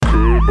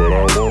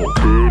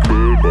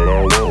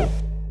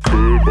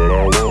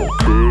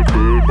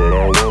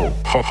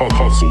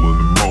Hustling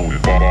and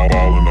moaning,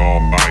 ballin' all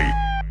night.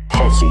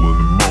 Hustling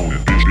and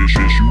moaning, bitch,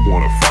 you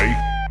wanna fight?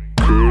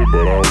 Could,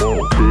 but I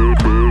won't. Could,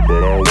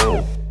 but I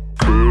won't.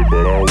 Could,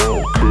 but I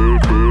won't.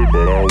 Could,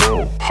 but I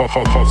won't.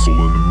 Hustling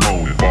and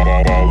moaning,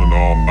 ballin'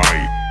 all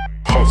night.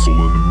 Hustling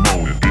and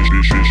moaning, bitch,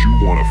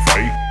 you wanna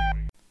fight?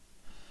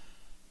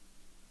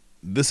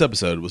 This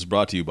episode was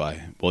brought to you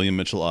by William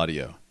Mitchell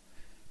Audio.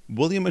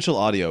 William Mitchell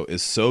Audio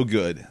is so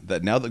good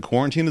that now that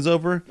quarantine is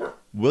over,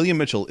 William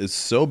Mitchell is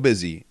so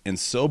busy and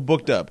so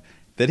booked up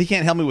that he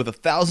can't help me with the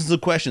thousands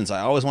of questions I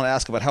always want to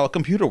ask about how a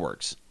computer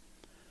works.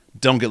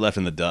 Don't get left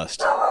in the dust.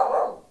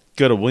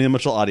 Go to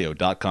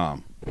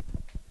WilliamMitchellAudio.com.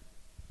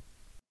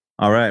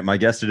 All right, my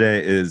guest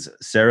today is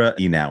Sarah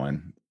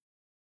Enauen.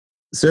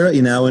 Sarah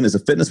Enauen is a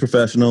fitness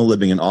professional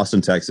living in Austin,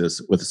 Texas,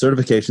 with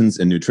certifications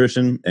in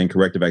nutrition and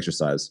corrective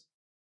exercise.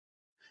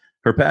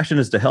 Her passion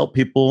is to help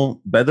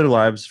people better their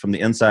lives from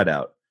the inside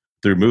out.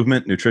 Through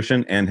movement,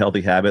 nutrition, and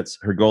healthy habits,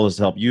 her goal is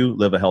to help you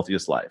live a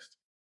healthiest life.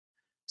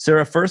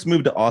 Sarah first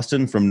moved to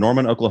Austin from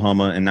Norman,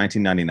 Oklahoma in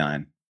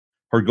 1999.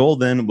 Her goal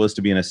then was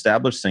to be an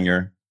established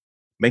singer.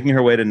 Making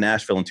her way to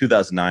Nashville in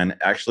 2009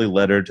 actually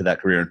led her to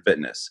that career in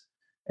fitness.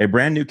 A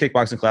brand new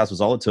kickboxing class was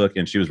all it took,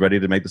 and she was ready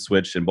to make the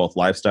switch in both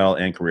lifestyle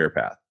and career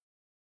path.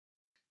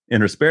 In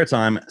her spare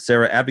time,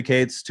 Sarah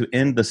advocates to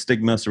end the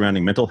stigma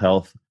surrounding mental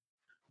health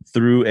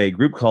through a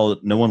group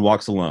called No One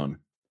Walks Alone.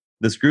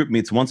 This group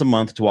meets once a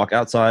month to walk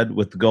outside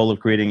with the goal of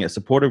creating a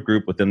supportive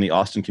group within the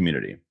Austin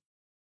community.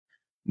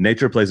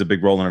 Nature plays a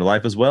big role in her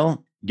life as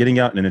well. Getting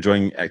out and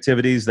enjoying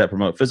activities that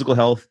promote physical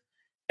health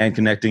and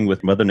connecting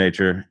with Mother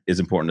Nature is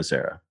important to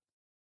Sarah.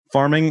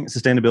 Farming,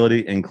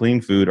 sustainability, and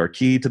clean food are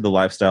key to the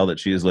lifestyle that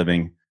she is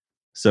living.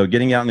 So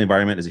getting out in the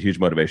environment is a huge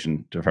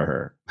motivation for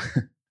her.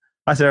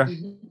 Hi, Sarah.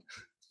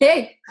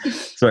 Hey.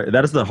 Sorry,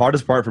 that is the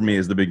hardest part for me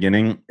is the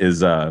beginning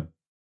is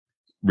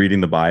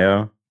reading the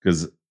bio,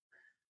 because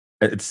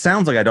it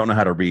sounds like I don't know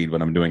how to read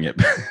when I'm doing it.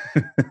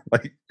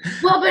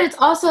 Well, but it's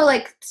also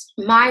like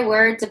my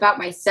words about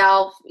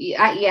myself.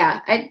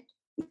 I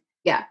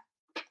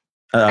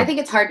think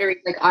it's hard to read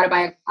like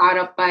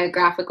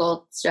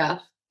autobiographical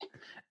stuff.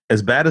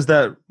 As bad as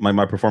that,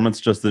 my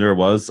performance just there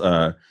was,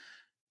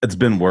 it's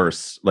been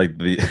worse. Like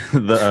the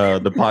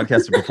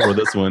podcast before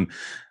this one,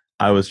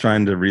 I was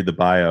trying to read the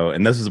bio,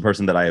 and this is a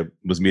person that I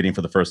was meeting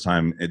for the first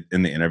time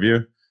in the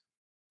interview.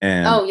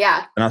 And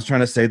and I was trying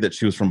to say that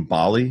she was from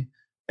Bali.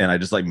 And I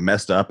just like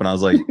messed up, and I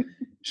was like,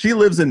 she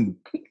lives in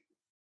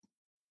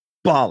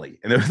Bali.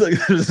 And it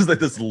was just like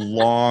this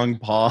long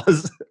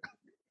pause.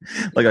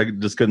 Like I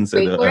just couldn't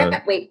say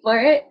that. Wait for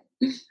it.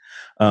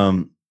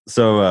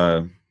 So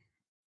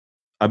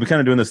I've been kind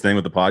of doing this thing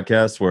with the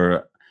podcast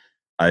where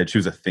I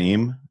choose a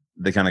theme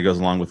that kind of goes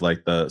along with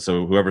like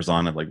so whoever's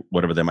on it, like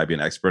whatever they might be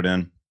an expert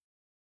in.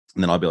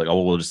 And then I'll be like,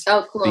 we'll just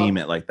theme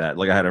it like that.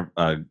 Like I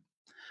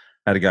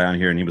had a guy on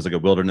here, and he was like a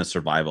wilderness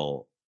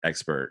survival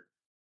expert.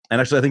 And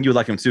actually, I think you would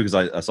like him too, because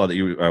I saw that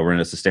you were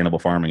into sustainable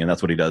farming, and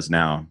that's what he does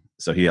now.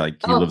 So he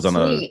lives on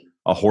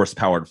a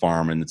horse-powered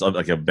farm, and it's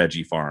like a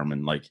veggie farm,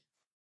 and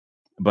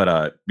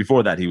but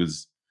before that, he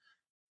was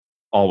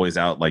always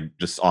out like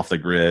just off the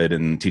grid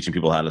and teaching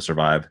people how to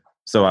survive.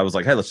 So I was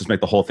like, hey, let's just make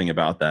the whole thing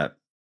about that.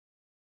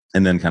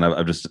 And then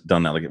I've just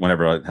done that like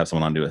whenever I have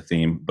someone on do a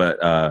theme.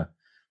 But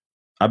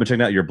I've been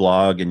checking out your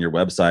blog and your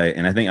website,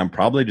 and I think I'm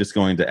probably just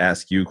going to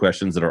ask you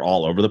questions that are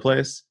all over the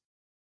place.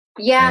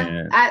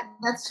 Yeah,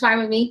 that's fine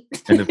with me.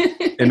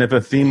 and if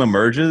a theme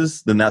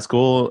emerges, then that's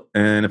cool.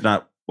 And if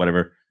not,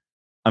 whatever.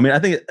 I mean, I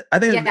think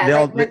they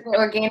all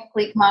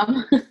organically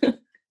come.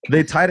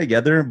 They tie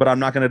together, but I'm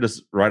not going to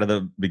just right at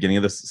the beginning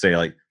of this say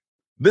like,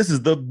 this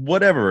is the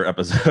whatever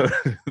episode.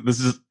 This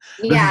is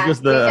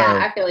just the.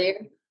 I feel you.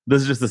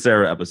 This is just the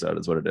Sarah episode,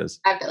 is what it is.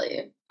 I feel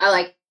you. I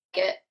like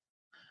it.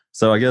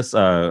 So I guess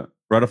right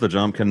off the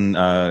jump,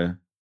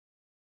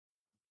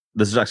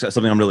 this is actually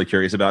something I'm really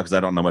curious about because I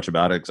don't know much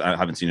about it because I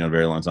haven't seen you in a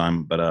very long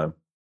time. But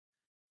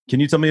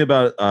can you tell me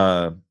about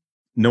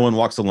No One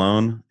Walks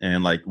Alone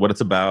and like what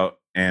it's about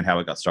and how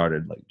it got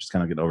started? Like just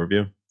kind of get an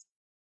overview.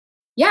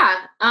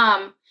 Yeah.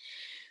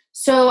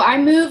 So I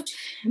moved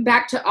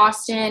back to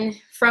Austin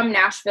from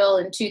Nashville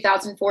in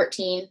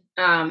 2014.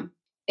 And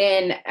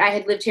I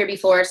had lived here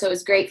before, so it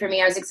was great for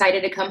me. I was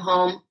excited to come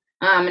home.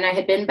 And I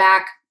had been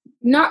back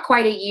not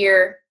quite a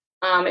year.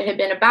 It had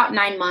been about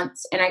 9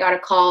 months, and I got a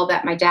call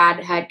that my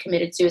dad had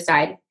committed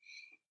suicide.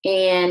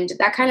 And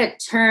that kind of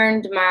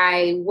turned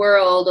my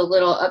world a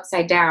little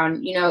upside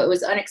down. You know, it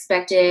was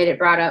unexpected. It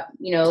brought up,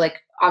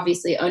 like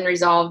obviously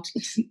unresolved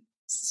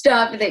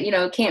stuff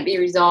that, can't be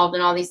resolved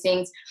and all these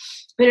things.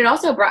 But it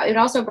also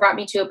brought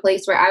me to a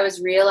place where I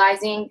was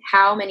realizing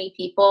how many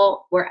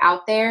people were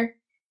out there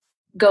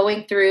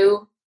going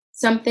through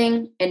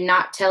something and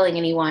not telling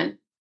anyone.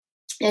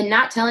 And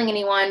not telling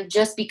anyone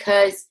just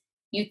because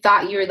you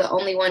thought you were the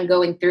only one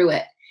going through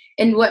it.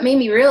 And what made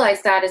me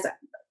realize that is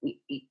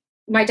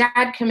my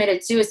dad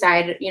committed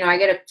suicide. I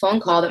get a phone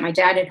call that my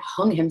dad had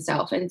hung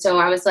himself. And so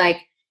I was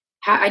like,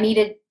 I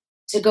needed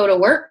to go to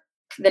work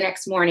the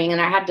next morning,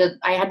 and I had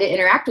to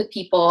interact with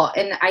people,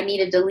 and I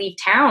needed to leave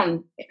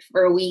town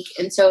for a week.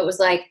 And so it was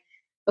like,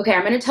 okay,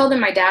 I'm going to tell them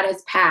my dad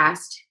has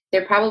passed.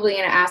 They're probably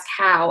going to ask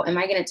how. Am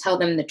I going to tell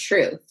them the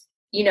truth?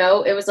 You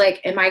know, it was like,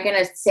 am I going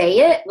to say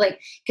it? Like,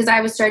 because I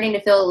was starting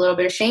to feel a little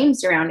bit of shame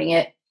surrounding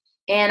it.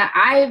 And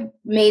I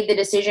made the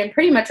decision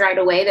pretty much right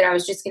away that I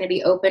was just going to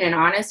be open and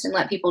honest and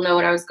let people know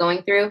what I was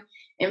going through.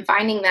 And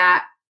finding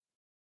that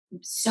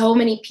so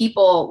many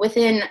people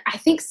within, I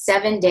think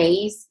 7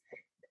 days,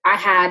 I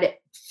had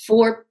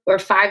 4 or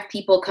 5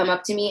 people come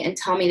up to me and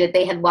tell me that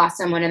they had lost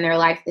someone in their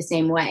life the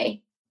same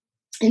way.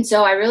 And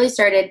so I really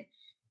started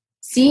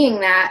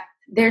seeing that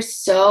there's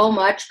so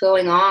much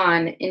going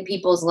on in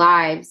people's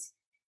lives.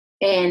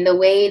 And the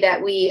way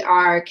that we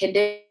are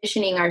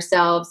conditioning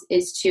ourselves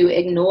is to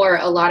ignore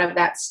a lot of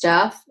that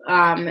stuff,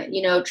 try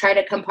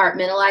to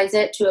compartmentalize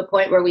it to a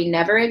point where we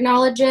never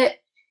acknowledge it.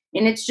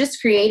 And it's just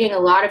creating a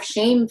lot of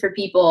shame for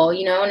people,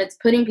 and it's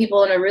putting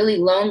people in a really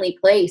lonely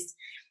place.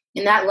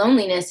 And that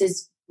loneliness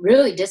is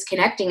really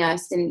disconnecting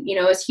us. And,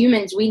 as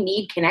humans, we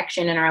need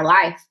connection in our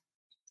life.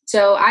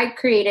 So I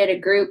created a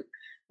group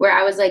where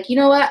I was like, you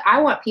know what?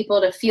 I want people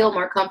to feel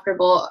more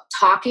comfortable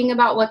talking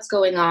about what's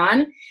going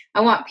on.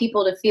 I want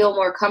people to feel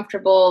more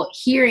comfortable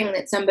hearing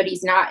that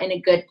somebody's not in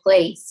a good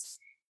place.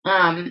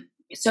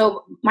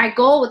 So my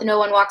goal with No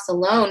One Walks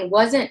Alone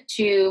wasn't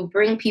to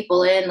bring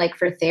people in like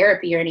for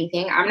therapy or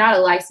anything. I'm not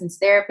a licensed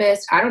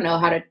therapist. I don't know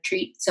how to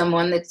treat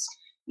someone that's,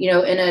 in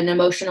an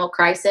emotional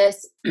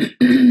crisis.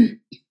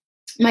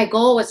 My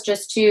goal was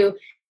just to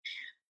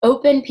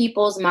open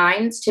people's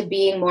minds to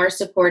being more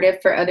supportive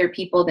for other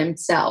people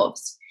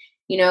themselves.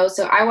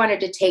 So I wanted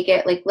to take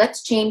it like,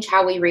 let's change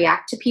how we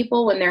react to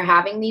people when they're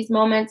having these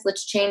moments.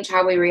 Let's change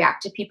how we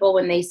react to people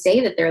when they say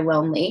that they're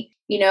lonely.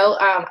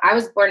 I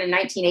was born in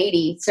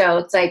 1980. So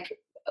it's like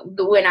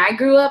when I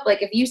grew up,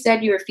 like if you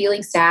said you were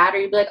feeling sad or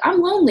you'd be like,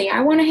 I'm lonely, I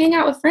want to hang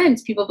out with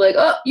friends. People be like,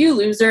 oh, you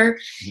loser.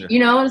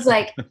 Yeah. It's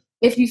like,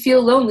 if you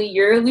feel lonely,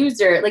 you're a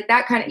loser. Like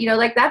that kind of,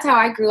 like that's how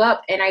I grew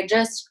up. And I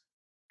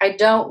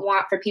don't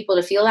want for people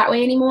to feel that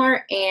way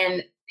anymore.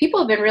 And people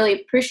have been really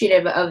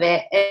appreciative of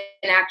it.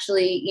 And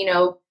actually,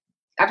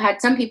 I've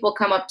had some people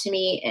come up to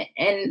me,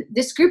 and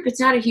this group, it's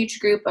not a huge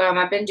group.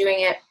 I've been doing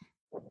it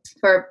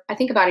for, I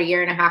think, about 1.5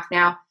 years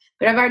now.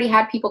 But I've already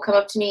had people come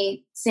up to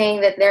me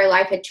saying that their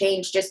life had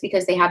changed just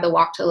because they had the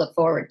walk to look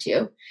forward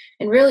to.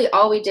 And really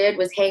all we did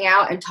was hang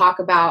out and talk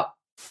about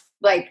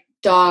like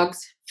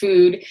dogs,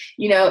 food,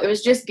 it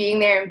was just being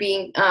there and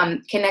being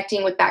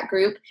connecting with that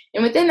group.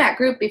 And within that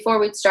group, before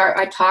we'd start,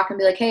 I'd talk and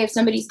be like, hey, if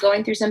somebody's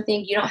going through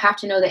something, you don't have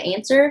to know the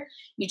answer.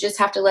 You just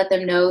have to let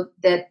them know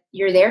that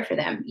you're there for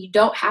them. You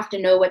don't have to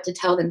know what to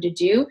tell them to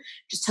do.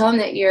 Just tell them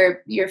that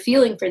you're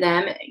feeling for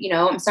them.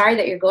 I'm sorry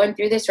that you're going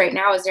through this right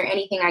now. Is there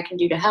anything I can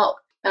do to help?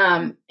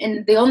 And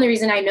the only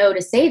reason I know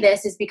to say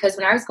this is because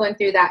when I was going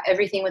through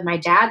everything with my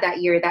dad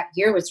that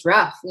year was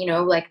rough.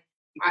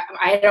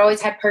 I had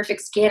always had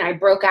perfect skin. I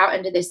broke out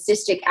into this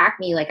cystic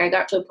acne. Like I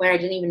got to a point I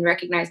didn't even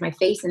recognize my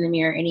face in the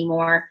mirror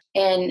anymore.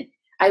 And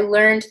I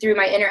learned through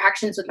my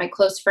interactions with my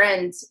close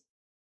friends,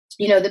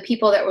 the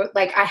people that were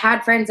like, I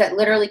had friends that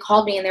literally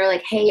called me and they were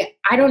like, hey,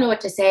 I don't know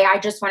what to say. I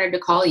just wanted to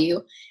call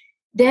you.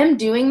 Them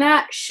doing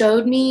that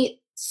showed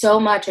me so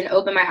much and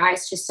opened my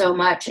eyes to so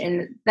much.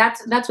 And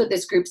that's what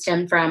this group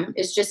stemmed from,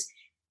 is just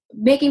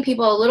making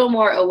people a little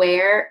more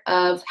aware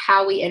of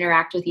how we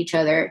interact with each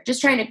other, just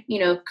trying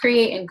to,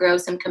 create and grow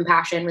some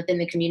compassion within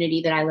the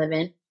community that I live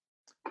in.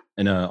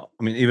 And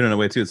even in a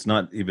way too, it's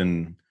not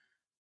even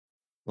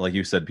like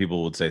you said,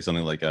 people would say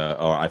something like,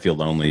 oh, I feel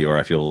lonely or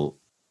I feel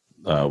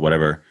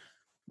whatever.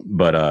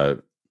 But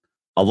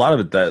a lot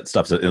of that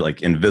stuff's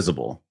like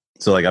invisible.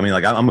 So like,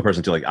 I'm a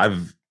person too, like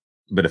I've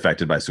been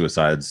affected by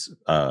suicides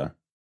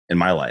in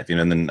my life,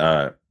 and then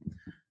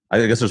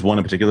I guess there's one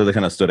in particular that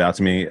kind of stood out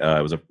to me.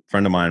 It was a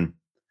friend of mine.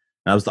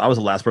 And I was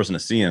the last person to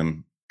see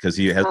him because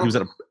he was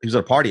at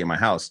a party at my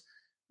house.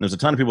 And there's a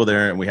ton of people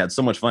there, and we had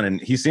so much fun.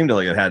 And he seemed to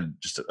like have had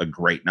just a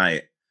great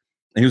night.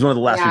 And he was one of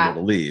the last people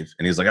to leave.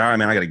 And he's like, "All right,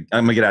 man,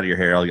 I'm gonna get out of your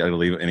hair. I gotta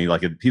leave." And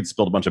he'd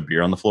spilled a bunch of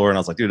beer on the floor, and I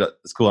was like, "Dude,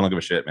 it's cool. I don't give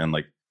a shit, man."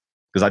 Like,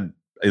 because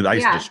I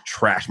used to just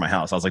trash my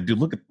house. I was like, "Dude,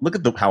 look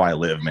at how I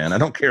live, man. I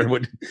don't care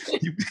what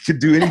you could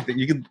do anything.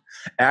 You can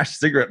ash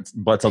cigarette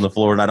butts on the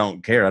floor, and I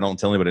don't care. I don't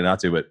tell anybody not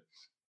to." But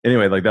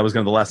anyway, like that was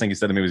kind of the last thing he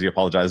said to me was he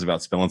apologized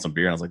about spilling some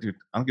beer. And I was like, dude,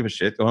 I don't give a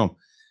shit. Go home.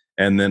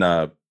 And then,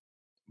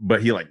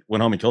 but he like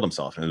went home and killed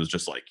himself. And it was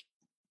just like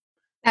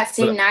that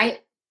same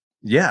night.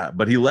 Yeah.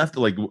 But he left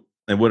like,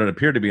 and what it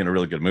appeared to be in a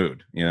really good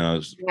mood, it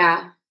was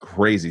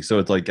crazy. So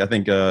it's like, I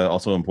think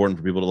also important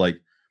for people to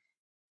like,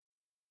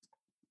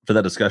 for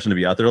that discussion to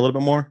be out there a little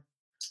bit more.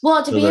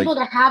 Well, to be able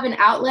to have an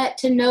outlet,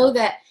 to know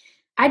that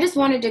I just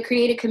wanted to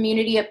create a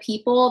community of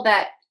people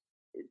that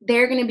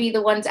they're going to be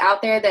the ones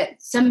out there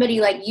that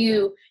somebody like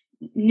you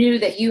knew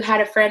that you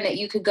had a friend that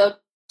you could go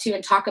to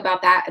and talk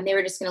about that. And they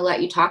were just going to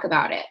let you talk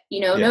about it,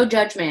 no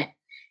judgment,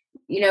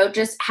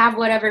 just have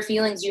whatever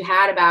feelings you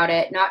had about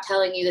it, not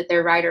telling you that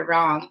they're right or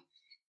wrong.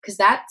 Cause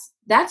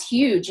that's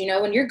huge.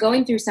 When you're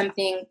going through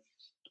something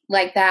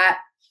like that,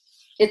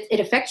 it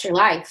affects your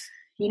life,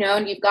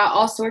 and you've got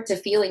all sorts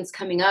of feelings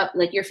coming up.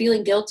 Like you're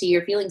feeling guilty,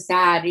 you're feeling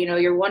sad,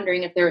 you're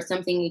wondering if there was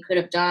something you could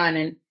have done.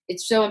 And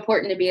it's so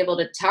important to be able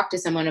to talk to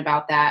someone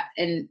about that.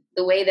 And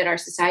the way that our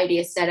society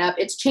is set up,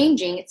 it's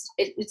changing.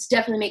 It's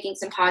definitely making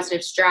some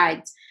positive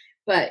strides.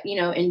 But,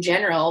 in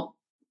general,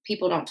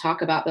 people don't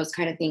talk about those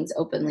kind of things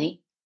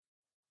openly.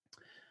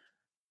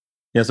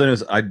 Yeah. So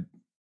anyways,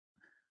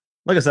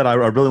 like I said, I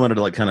really wanted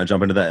to like kind of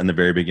jump into that in the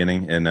very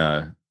beginning. And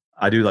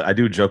I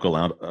do joke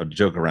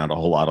around a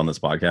whole lot on this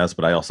podcast,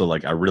 but I also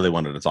I really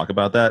wanted to talk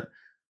about that.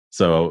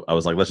 So I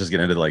was like, let's just get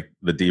into like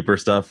the deeper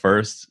stuff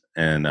first.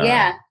 And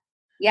yeah,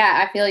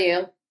 I feel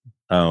you.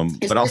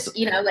 But also,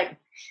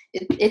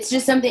 it's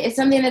just something. It's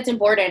something that's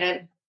important,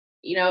 and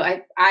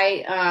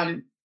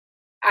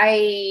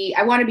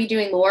I want to be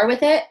doing more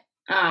with it.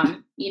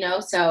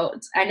 So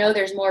I know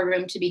there's more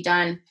room to be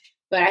done,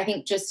 but I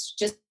think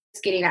just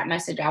getting that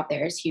message out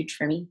there is huge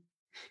for me.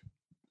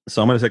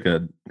 So I'm going to take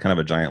a kind of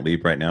a giant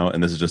leap right now,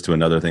 and this is just to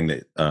another thing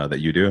that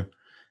you do.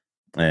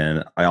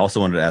 And I also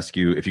wanted to ask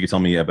you if you could tell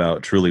me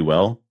about Truly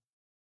Well,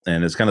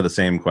 and it's kind of the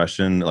same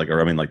question,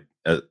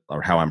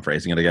 or how I'm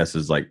phrasing it, I guess,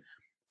 is like,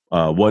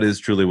 what is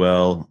Truly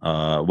Well?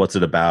 What's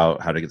it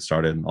about? How to get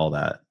started? All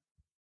that.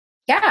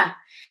 Yeah.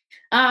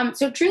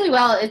 So Truly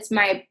Well, it's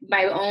my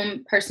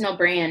own personal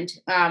brand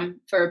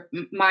for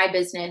my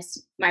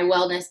business, my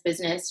wellness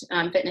business,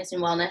 fitness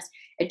and wellness.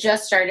 I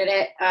just started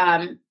it.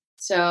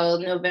 So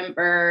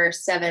November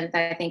 7th,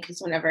 I think,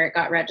 is whenever it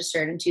got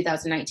registered in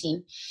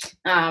 2019.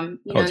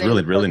 It's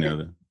really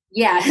new.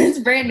 Yeah, it's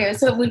brand new.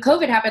 So when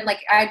COVID happened,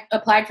 I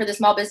applied for the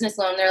small business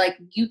loan. They're like,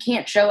 you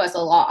can't show us a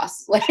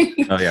loss. Oh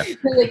yeah.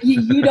 Like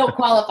you don't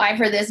qualify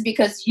for this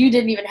because you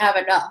didn't even have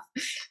enough.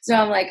 So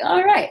I'm like,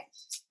 all right.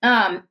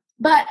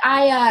 But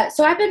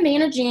I've been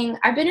managing,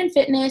 I've been in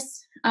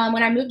fitness.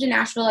 When I moved to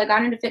Nashville, I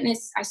got into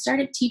fitness. I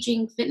started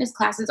teaching fitness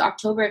classes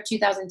October of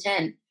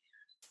 2010.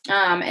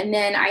 And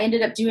then I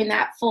ended up doing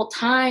that full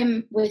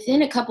time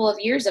within a couple of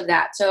years of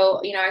that.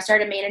 So, I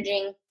started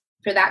managing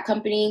for that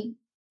company.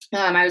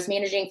 I was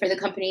managing for the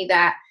company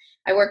that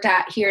I worked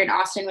at here in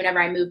Austin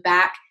whenever I moved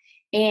back.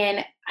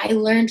 And I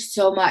learned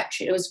so much.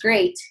 It was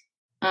great.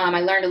 I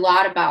learned a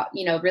lot about,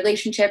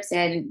 relationships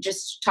and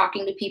just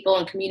talking to people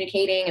and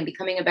communicating and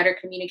becoming a better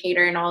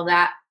communicator and all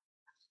that.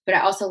 But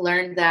I also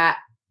learned that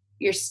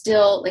you're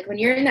still, when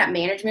you're in that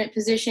management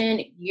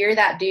position, you're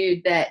that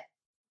dude that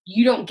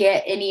you don't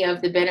get any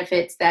of the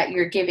benefits that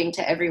you're giving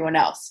to everyone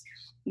else.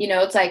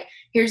 It's like,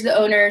 here's the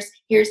owners,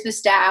 here's the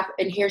staff,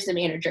 and here's the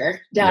manager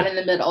down in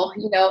the middle,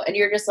 and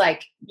you're just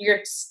like, you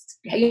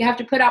have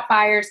to put out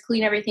fires,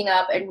 clean everything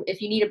up. And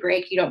if you need a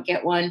break, you don't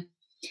get one.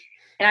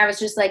 And I was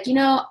just like,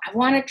 I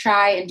want to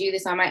try and do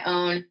this on my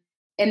own.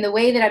 And the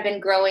way that I've been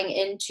growing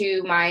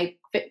into my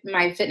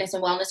fitness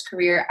and wellness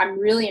career, I'm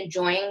really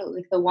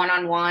enjoying the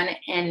one-on-one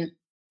and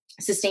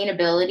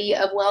sustainability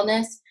of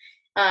wellness.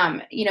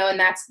 And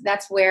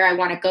that's where I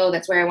want to go.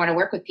 That's where I want to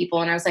work with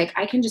people. And I was like,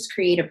 I can just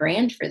create a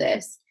brand for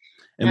this.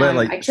 And by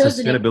I chose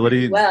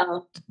sustainability,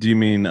 well. Do you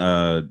mean,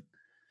 I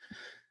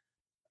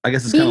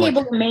guess it's being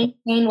able to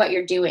maintain what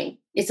you're doing.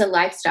 It's a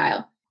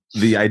lifestyle.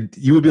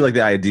 You would be like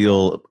the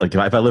ideal,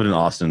 if I lived in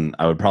Austin,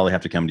 I would probably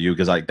have to come to you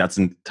because that's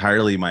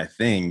entirely my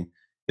thing,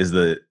 is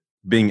the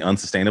being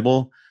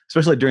unsustainable,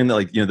 especially during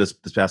the this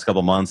past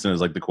couple months, and it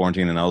was the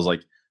quarantine, and I was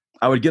like,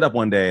 I would get up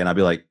one day and I'd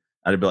be like,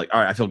 all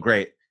right, I feel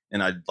great.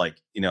 And I'd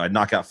I'd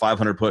knock out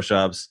 500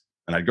 push-ups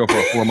and I'd go for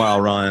a 4-mile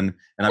run,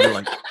 and I'd be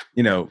like,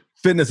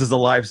 fitness is a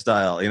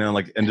lifestyle,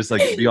 and just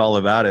be all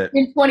about it.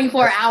 In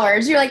 24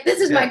 hours. You're like,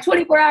 this is my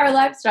 24-hour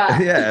lifestyle.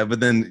 Yeah.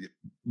 But then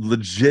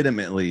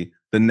legitimately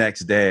the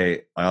next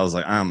day I was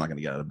like, I'm not going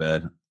to get out of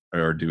bed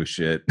or do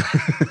shit.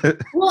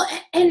 Well,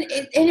 and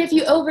if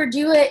you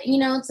overdo it,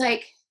 it's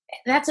like,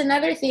 that's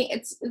another thing.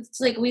 It's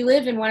like we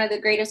live in one of the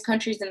greatest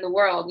countries in the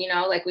world,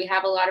 we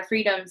have a lot of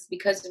freedoms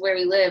because of where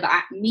we live.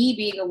 Me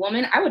being a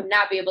woman, I would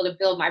not be able to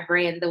build my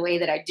brand the way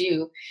that I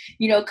do,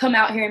 come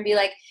out here and be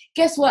like,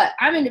 guess what?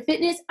 I'm into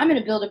fitness. I'm going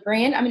to build a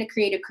brand. I'm going to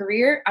create a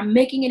career. I'm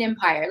making an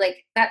empire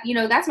that.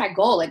 That's my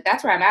goal.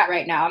 That's where I'm at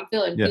right now. I'm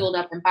feeling fueled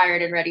up and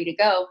fired and ready to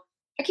go.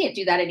 I can't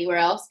do that anywhere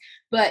else,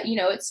 but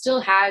it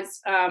still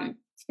has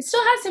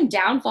some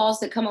downfalls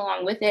that come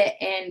along with it.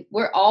 And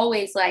we're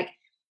always like,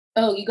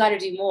 oh, you got to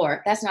do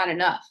more. That's not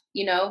enough.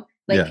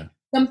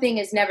 Something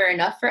is never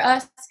enough for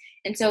us.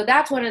 And so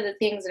that's one of the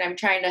things that I'm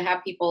trying to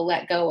have people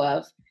let go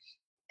of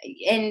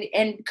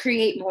and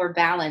create more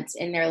balance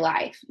in their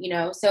life,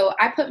 So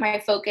I put my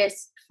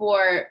focus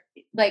for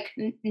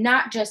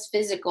not just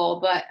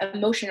physical, but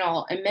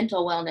emotional and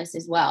mental wellness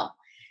as well.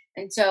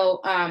 And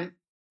so,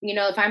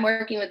 if I'm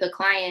working with a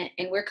client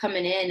and we're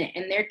coming in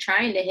and they're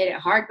trying to hit it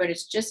hard, but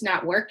it's just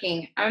not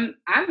working, I'm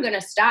going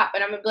to stop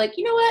and I'm going to be like,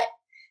 you know what?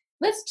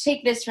 Let's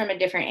take this from a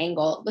different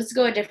angle. Let's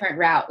go a different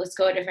route. Let's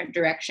go a different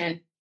direction.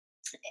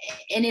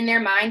 And in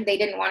their mind, they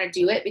didn't want to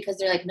do it because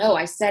they're like, no,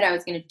 I said I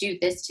was going to do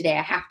this today.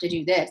 I have to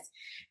do this.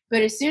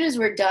 But as soon as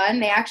we're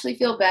done, they actually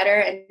feel better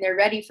and they're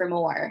ready for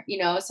more,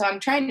 So I'm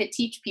trying to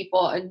teach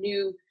people a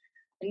new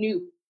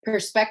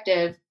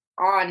perspective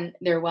on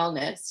their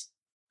wellness.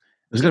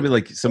 There's going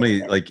to be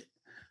somebody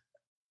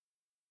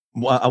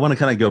Well, I want to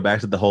kind of go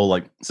back to the whole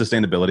like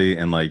sustainability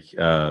and like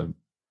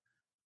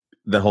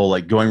the whole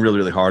like going really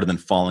really hard and then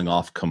falling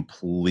off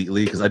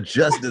completely, because I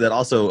just did that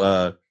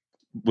also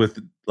with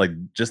like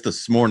just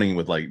this morning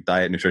with like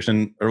diet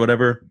nutrition or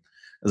whatever.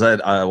 As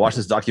I watched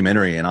this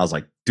documentary and I was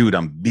like, dude,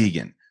 I'm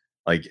vegan.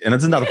 Like, and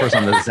this is not the first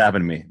time this has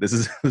happened to me. This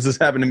has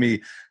happened to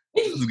me.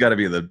 This has got to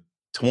be the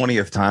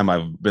 20th time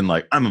I've been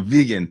like, I'm a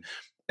vegan.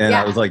 And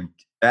I was like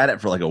at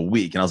it for like a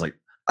week and I was like,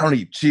 I don't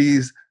eat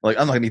cheese. Like,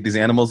 I'm not gonna eat these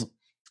animals.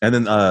 And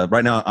then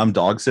right now I'm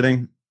dog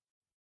sitting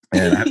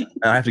and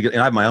I have to get,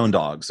 and I have my own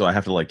dog. So I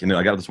have to like, I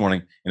got up this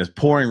morning and it's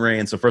pouring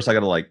rain. So first I got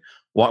to like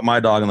walk my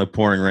dog in the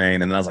pouring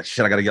rain. And then I was like,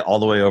 shit, I got to get all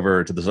the way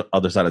over to the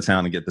other side of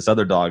town and get this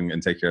other dog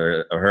and take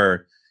care of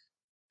her.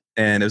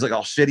 And it was like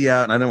all shitty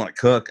out and I didn't want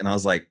to cook. And I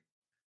was like,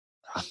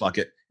 fuck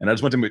it. And I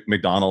just went to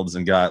McDonald's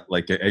and got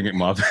like an Egg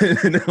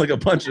McMuffin and like a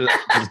bunch of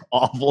just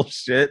awful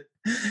shit.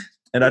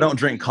 And I don't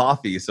drink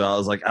coffee. So I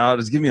was like, oh,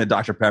 just give me a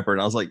Dr. Pepper.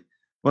 And I was like,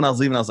 when I was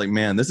leaving, I was like,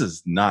 man, this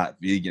is not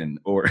vegan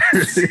or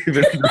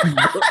even.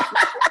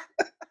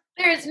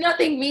 There's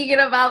nothing vegan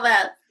about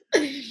that.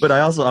 But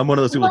I'm one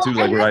of those people too,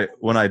 like where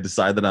when I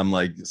decide that I'm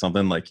like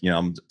something like,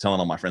 I'm telling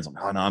all my friends, I'm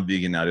like, oh no, I'm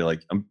vegan now. They're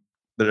like,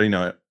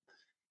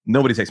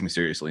 nobody takes me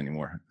seriously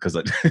anymore. Cause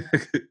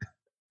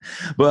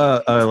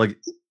but like,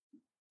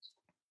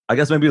 I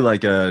guess maybe like,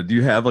 do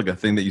you have like a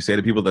thing that you say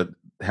to people that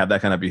have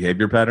that kind of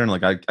behavior pattern?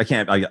 Like I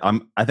think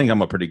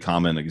I'm a pretty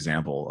common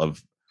example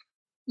of.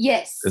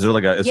 Yes. Is there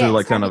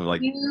like kind of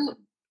like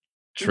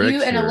tricks?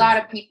 You and a lot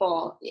of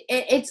people.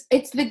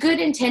 It's the good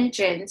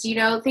intentions.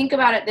 Think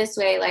about it this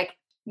way: like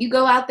you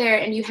go out there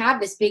and you have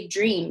this big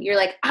dream. You're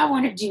like, I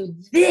want to do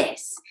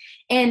this,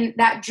 and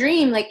that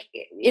dream, like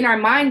in our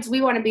minds,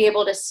 we want to be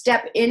able to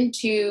step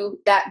into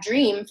that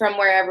dream from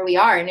wherever we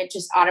are, and it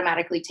just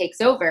automatically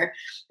takes over.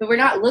 But we're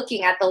not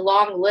looking at the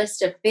long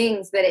list of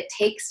things that it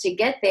takes to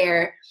get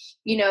there.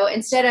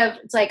 Instead of,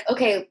 it's like,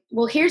 okay,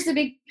 well, here's the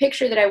big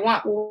picture that I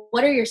want. Well,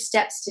 what are your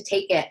steps to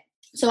take it?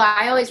 So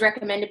I always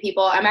recommend to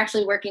people, I'm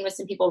actually working with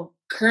some people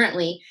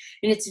currently,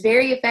 and it's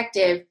very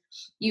effective.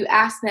 You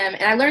ask them,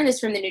 and I learned this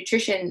from the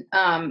nutrition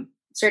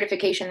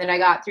certification that I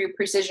got through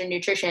Precision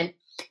Nutrition.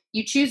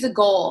 You choose a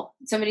goal.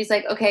 Somebody's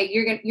like, okay,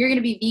 you're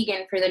gonna be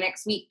vegan for the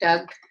next week,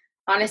 Doug.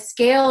 On a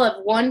scale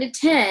of 1 to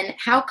 10,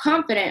 how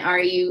confident are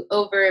you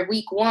over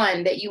week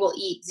 1 that you will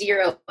eat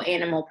 0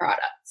 animal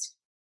products?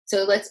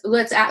 So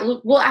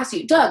we'll ask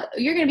you, Doug,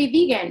 you're going to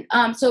be vegan.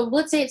 So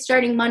let's say it's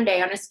starting Monday.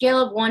 On a scale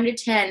of 1 to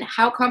 10,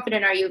 how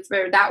confident are you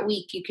for that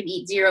week you can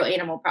eat 0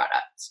 animal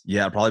products?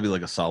 Yeah, it'd probably be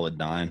like a solid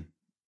 9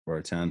 or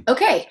a 10.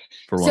 Okay.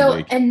 For 1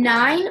 week. A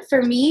 9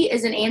 for me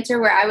is an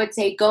answer where I would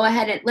say, go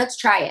ahead and let's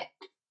try it.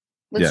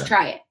 Let's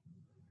try it.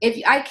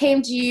 If I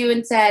came to you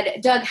and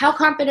said, Doug, how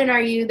confident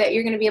are you that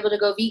you're going to be able to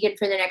go vegan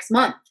for the next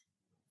month?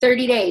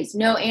 30 days,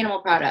 no animal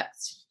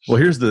products. Well,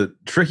 here's the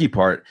tricky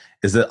part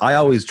is that I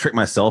always trick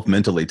myself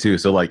mentally too.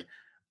 So like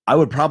I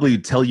would probably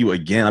tell you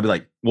again, I'd be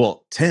like,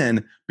 well,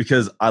 10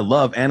 because I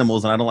love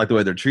animals and I don't like the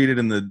way they're treated.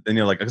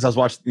 Because I was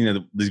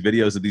watching, these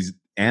videos of these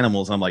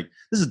animals and I'm like,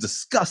 this is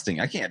disgusting.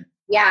 I can't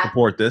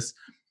support this.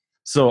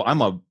 So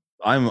I'm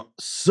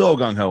so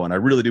gung ho and I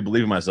really do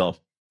believe in myself,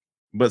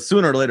 but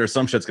sooner or later,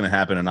 some shit's going to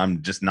happen and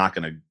I'm just not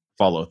going to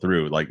follow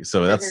through. Like,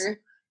 so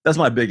that's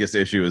my biggest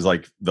issue is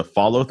like the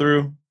follow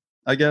through,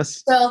 I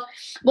guess. So,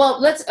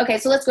 let's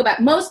go back.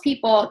 Most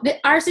people,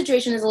 our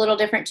situation is a little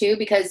different too,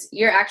 because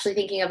you're actually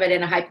thinking of it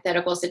in a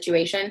hypothetical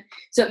situation.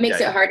 So it makes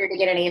it harder to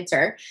get an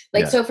answer.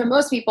 So for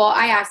most people,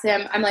 I ask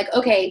them, I'm like,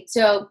 okay,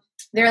 so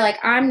they're like,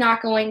 I'm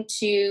not going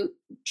to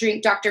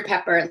drink Dr.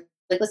 Pepper.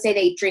 Like, let's say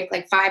they drink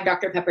like 5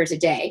 Dr. Peppers a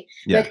day.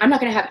 Like, I'm not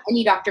going to have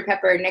any Dr.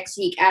 Pepper next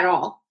week at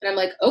all. And I'm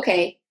like,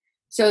 okay.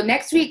 So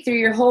next week, through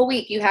your whole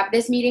week, you have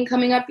this meeting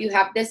coming up, you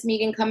have this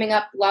meeting coming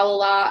up, blah, blah,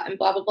 blah, and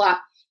blah, blah, blah.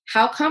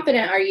 How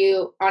confident are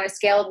you on a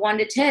scale of 1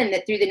 to 10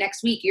 that through the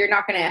next week, you're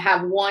not going to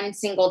have one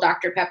single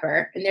Dr.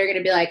 Pepper? And they're going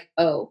to be like,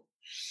 oh,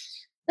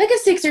 like a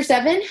 6 or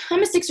 7.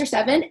 I'm a 6 or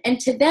 7. And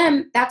to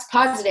them, that's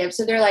positive.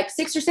 So they're like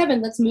 6 or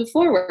 7, let's move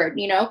forward,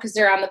 because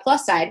they're on the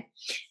plus side.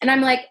 And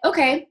I'm like,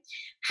 okay,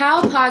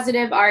 how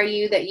positive are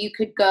you that you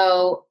could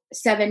go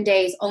 7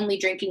 days only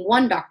drinking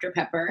 1 Dr.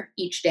 Pepper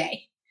each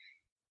day?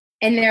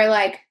 And they're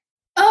like,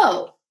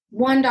 oh,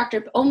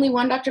 only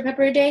 1 Dr.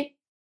 Pepper a day?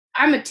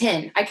 I'm a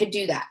 10. I could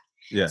do that.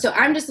 Yeah. So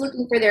I'm just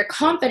looking for their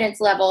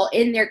confidence level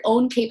in their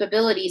own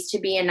capabilities to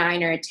be a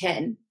 9 or a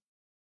 10.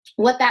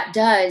 What that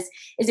does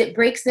is it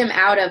breaks them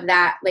out of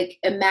that like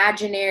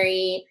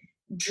imaginary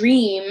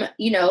dream,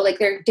 like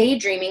they're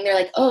daydreaming. They're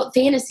like, oh,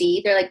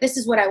 fantasy. They're like, this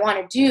is what I want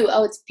to do.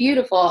 Oh, it's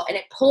beautiful. And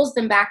it pulls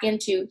them back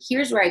into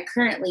here's where I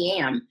currently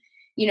am.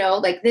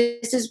 Like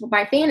this is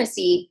my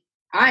fantasy.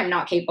 I'm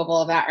not capable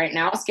of that right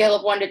now. Scale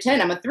of 1 to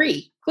 10, I'm a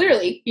 3.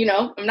 Clearly,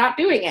 I'm not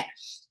doing it.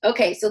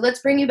 Okay, so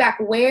let's bring you back.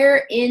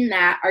 Where in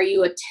that are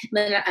you a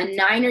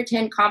 9 or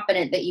 10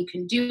 confident that you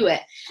can do it?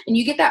 And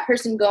you get that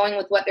person going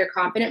with what they're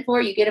confident for.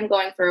 You get them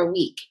going for a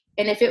week.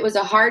 And if it was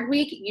a hard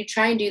week, you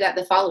try and do that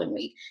the following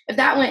week. If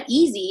that went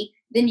easy,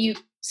 then you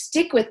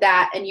stick with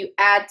that and you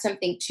add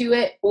something to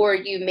it, or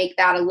you make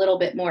that a little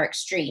bit more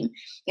extreme.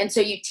 And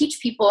so you teach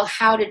people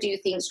how to do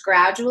things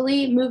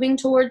gradually moving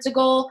towards a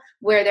goal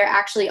where they're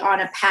actually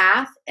on a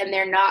path and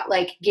they're not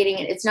like getting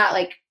it. It's not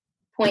like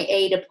point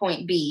A to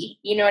point B.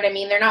 You know what I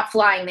mean? They're not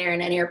flying there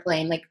in an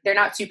airplane. Like they're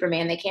not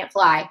Superman. They can't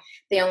fly.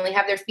 They only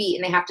have their feet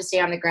and they have to stay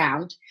on the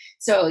ground.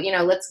 So,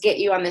 let's get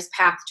you on this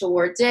path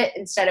towards it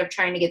instead of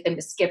trying to get them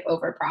to skip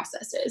over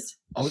processes.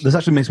 Oh, this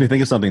actually makes me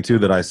think of something too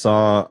that I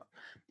saw.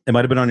 It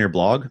might've been on your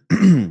blog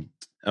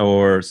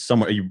or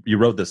somewhere. You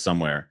wrote this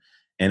somewhere,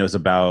 and it was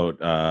about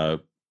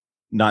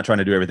not trying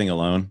to do everything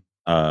alone.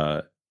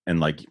 And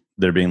like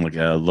there being like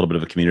a little bit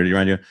of a community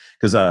around you.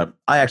 Cause I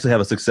actually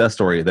have a success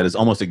story that is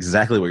almost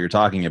exactly what you're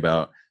talking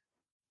about.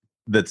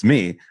 That's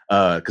me.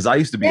 Cause I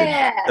used to be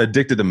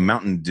addicted to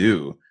Mountain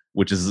Dew,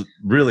 which is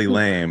really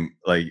lame.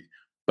 Like,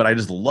 but I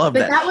just love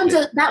that. That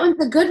one's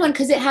a good one.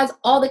 Cause it has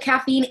all the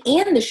caffeine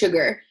and the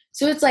sugar.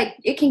 So it's like,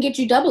 it can get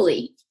you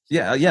doubly.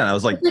 Yeah. Yeah. I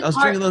was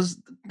drinking those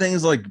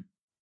things like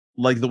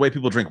the way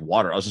people drink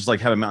water. I was just like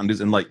having Mountain Dews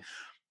and like,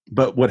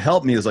 but what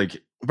helped me is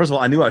like, first of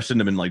all, I knew I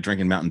shouldn't have been like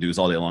drinking Mountain Dews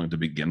all day long to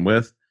begin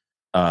with.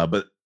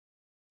 But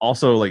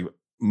also like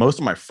most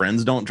of my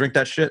friends don't drink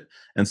that shit.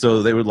 And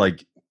so they would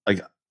like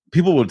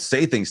people would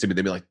say things to me.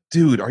 They'd be like,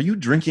 dude, are you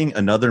drinking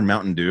another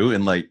Mountain Dew?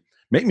 And like,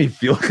 make me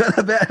feel kind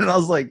of bad. And I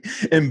was like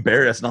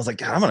embarrassed. And I was like,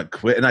 God, I'm going to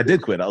quit. And I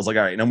did quit. I was like,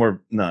 all right, no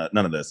more, none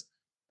of this.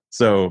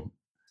 So.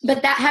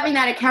 But having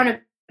that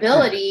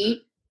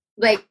accountability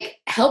like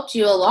helped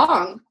you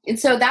along. And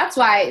so that's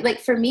why, like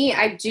for me,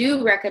 I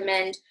do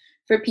recommend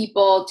for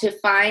people to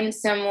find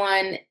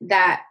someone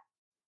that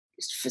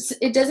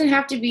it doesn't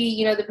have to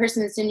be, the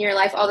person that's in your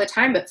life all the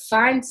time, but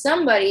find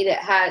somebody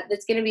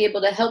that's going to be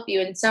able to help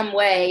you in some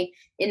way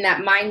in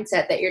that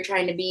mindset that you're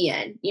trying to be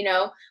in,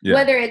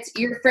 whether it's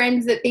your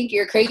friends that think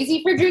you're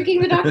crazy for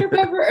drinking the Dr.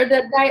 Pepper or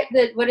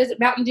the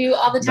Mountain Dew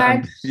all the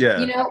time,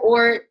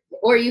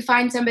 or you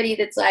find somebody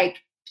that's like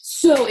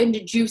so into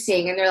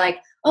juicing and they're like,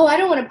 oh, I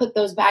don't want to put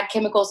those bad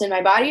chemicals in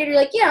my body. And you're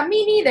like, yeah,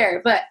 me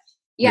neither. But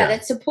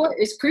that support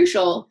is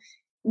crucial.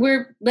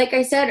 We're, like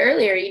I said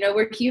earlier,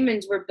 we're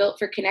humans, we're built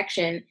for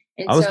connection.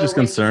 And I was just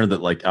concerned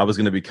that like I was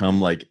going to become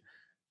like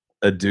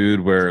a dude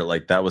where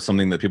like that was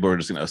something that people were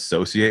just going to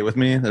associate with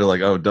me. They're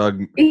like, oh,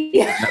 Doug,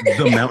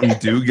 the Mountain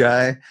Dew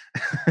guy.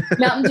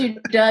 Mountain Dew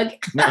Doug.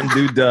 Mountain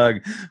Dew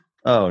Doug.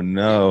 Oh,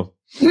 no.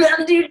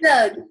 Mountain Dew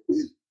Doug.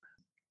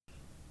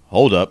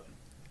 Hold up.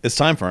 It's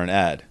time for an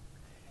ad.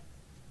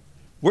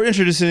 We're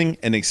introducing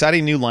an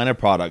exciting new line of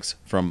products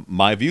from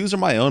My Views Are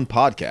My Own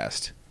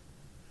podcast.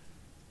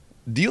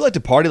 Do you like to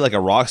party like a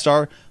rock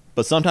star,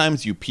 but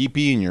sometimes you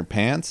pee-pee in your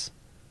pants?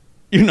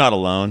 You're not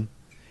alone.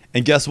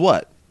 And guess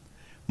what?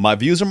 My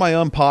Views Are My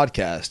Own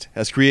podcast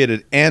has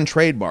created and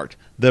trademarked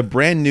the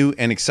brand new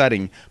and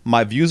exciting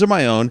My Views Are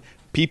My Own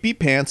pee-pee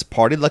pants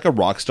party like a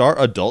rock star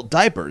adult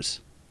diapers.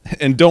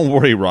 And don't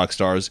worry, rock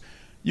stars,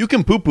 you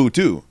can poo-poo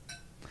too.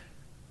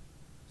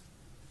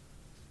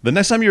 The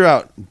next time you're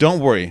out,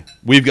 don't worry,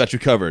 we've got you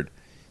covered.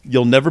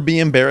 You'll never be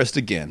embarrassed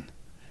again.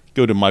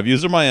 Go to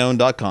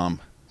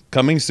myviewsaremyown.com.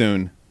 Coming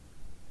soon.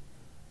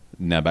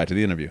 Now back to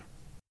the interview.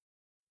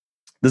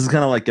 This is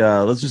kind of like,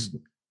 let's just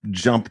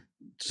jump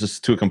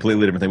just to a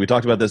completely different thing. We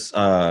talked about this,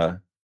 I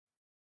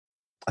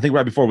think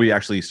right before we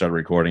actually started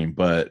recording,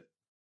 but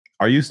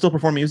are you still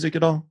performing music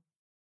at all?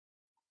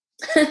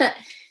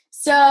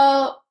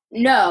 So,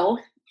 no.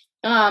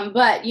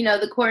 But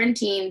the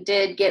quarantine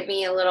did get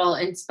me a little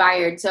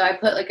inspired. So I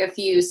put like a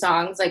few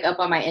songs like up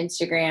on my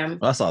Instagram.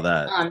 I saw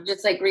that.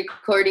 Just like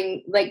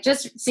recording, like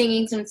just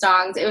singing some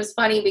songs. It was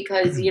funny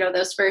because,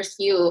 those first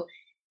few,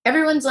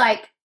 everyone's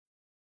like,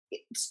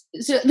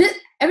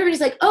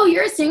 everybody's like, oh,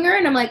 you're a singer?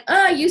 And I'm like,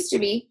 oh, I used to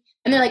be.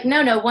 And they're like,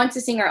 no, once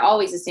a singer,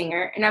 always a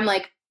singer. And I'm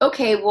like,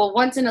 okay, well,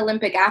 once an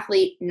Olympic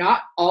athlete,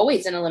 not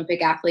always an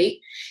Olympic athlete.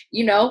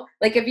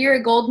 Like if you're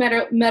a gold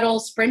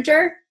medal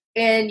sprinter,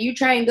 and you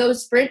try and go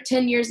sprint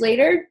 10 years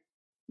later,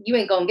 you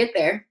ain't gonna get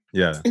there.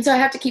 Yeah. And so I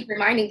have to keep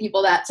reminding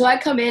people that. So I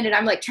come in and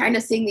I'm like trying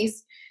to sing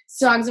these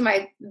songs and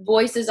my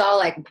voice is all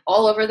like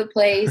all over the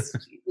place.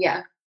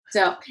 Yeah.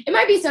 So it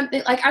might be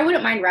something like I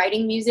wouldn't mind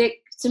writing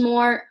music some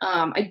more.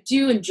 I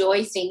do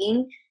enjoy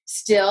singing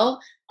still.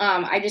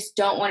 I just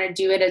don't want to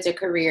do it as a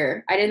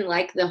career. I didn't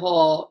like the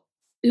whole,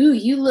 ooh,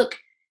 you look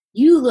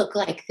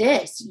like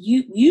this.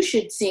 You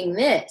should sing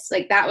this.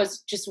 Like that was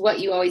just what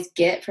you always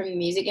get from the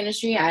music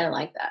industry. I don't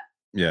like that.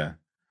 Yeah.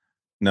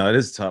 No, it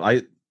is tough.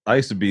 I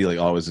used to be like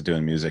always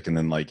doing music, and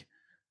then like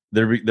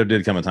there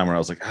did come a time where I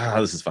was like,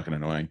 this is fucking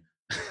annoying.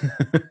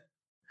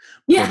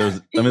 Yeah.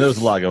 So there was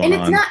a lot going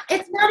on.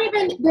 It's not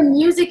even the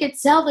music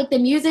itself. Like the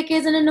music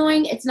isn't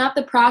annoying. It's not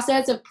the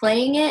process of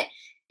playing it.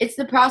 It's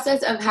the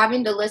process of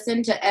having to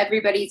listen to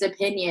everybody's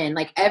opinion.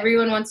 Like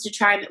everyone wants to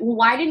try. Well,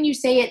 why didn't you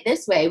say it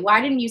this way?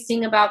 Why didn't you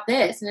sing about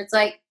this? And it's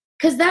like,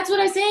 because that's what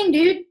I sang,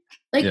 dude.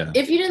 Like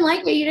if you didn't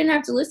like it, you didn't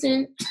have to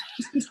listen.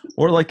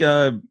 Or like,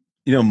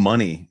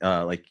 money,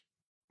 like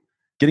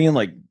getting in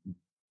like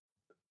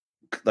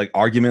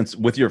arguments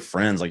with your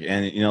friends, like,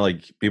 and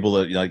like people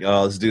that like,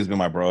 oh, this dude's been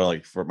my bro,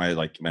 like for my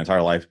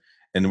entire life.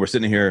 and we're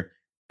sitting here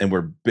and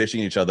we're bitching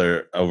each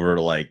other over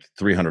like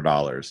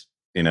 $300,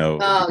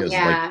 Oh, because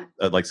yeah.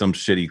 like some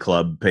shitty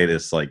club paid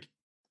us like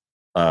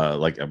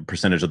a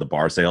percentage of the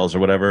bar sales or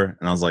whatever.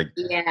 And I was like,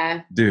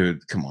 Yeah.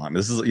 dude, come on.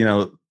 This is,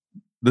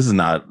 this is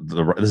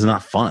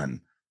not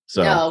fun.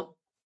 So No.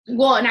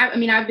 Well, and I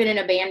mean, I've been in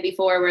a band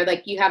before where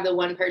like you have the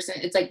one person,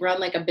 it's like run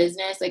like a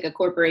business, like a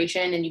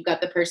corporation, and you've got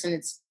the person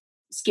that's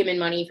skimming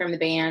money from the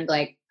band.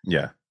 Like,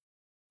 yeah,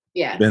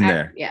 yeah. been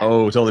there. Yeah.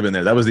 Oh, totally been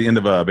there. That was the end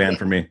of a band Yeah.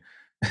 for me.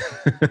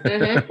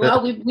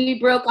 Well, we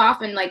broke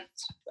off and like,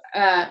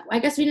 I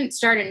guess we didn't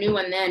start a new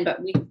one then,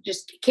 but we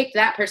just kicked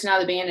that person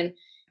out of the band, and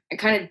I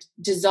kind of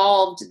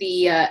dissolved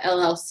the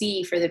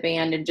LLC for the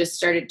band and just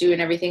started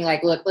doing everything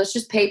like, look, let's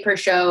just pay per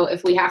show.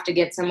 If we have to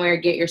get somewhere,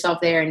 get yourself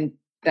there. And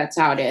that's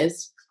how it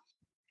is.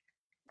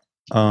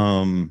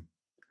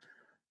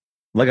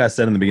 Like I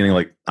said in the beginning,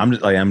 like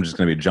I am just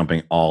going to be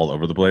jumping all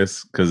over the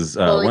place because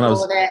when I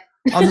was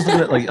just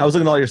looking at I was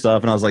looking at all your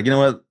stuff and I was like, you know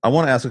what, I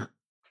want to ask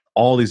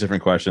all these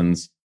different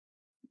questions,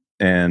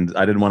 and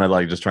I didn't want to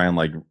like just try and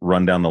like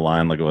run down the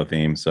line like of a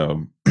theme.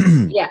 So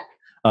Yeah.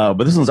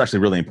 But this one's actually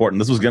really important.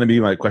 This was going to be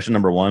my question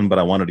number one, but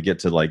I wanted to get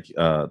to like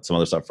some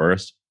other stuff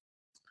first.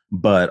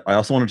 But I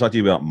also want to talk to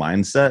you about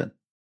mindset,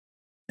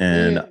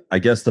 and I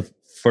guess the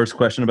first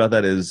question about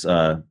that is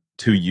to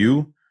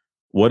you.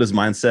 What does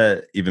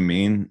mindset even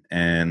mean,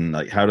 and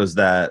like how does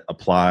that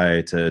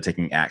apply to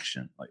taking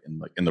action, like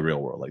in the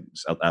real world, like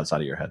just outside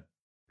of your head?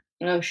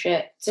 Oh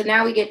shit! So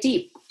now we get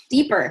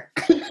deeper.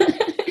 I'm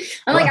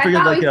Well, like, I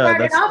thought we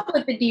started off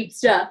with the deep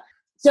stuff.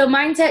 So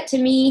mindset to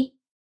me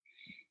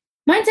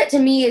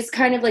is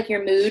kind of like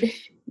your mood.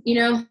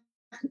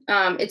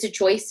 It's a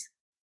choice.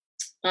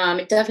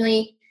 It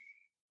definitely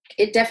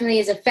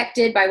is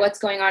affected by what's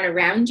going on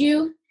around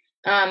you.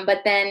 But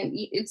then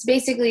it's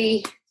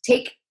basically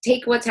take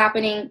what's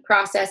happening,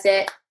 process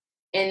it,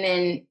 and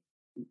then,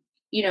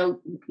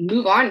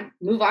 move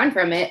on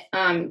from it.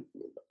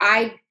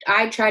 I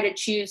try to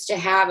choose to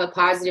have a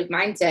positive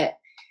mindset,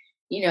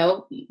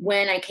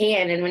 when I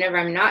can, and whenever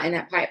I'm not in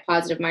that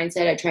positive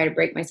mindset, I try to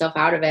break myself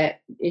out of it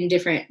in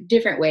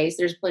different ways.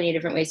 There's plenty of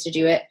different ways to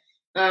do it.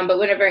 But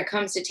whenever it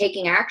comes to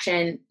taking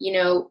action,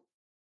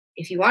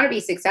 if you want to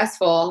be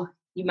successful,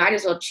 you might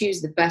as well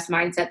choose the best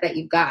mindset that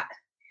you've got.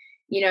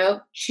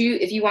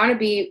 If you want to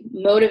be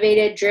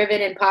motivated,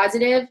 driven, and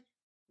positive,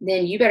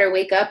 then you better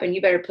wake up and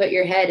you better put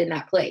your head in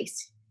that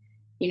place.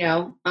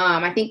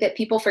 I think that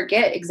people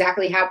forget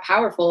exactly how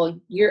powerful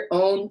your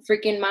own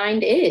freaking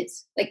mind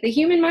is. Like, the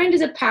human mind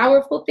is a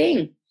powerful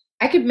thing.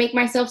 I could make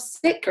myself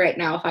sick right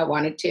now if I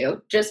wanted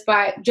to, just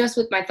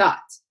with my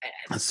thoughts.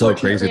 That's so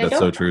crazy. That's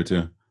so true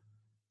too.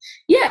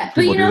 Yeah,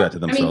 people do that to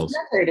themselves.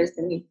 That's what it is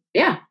to me.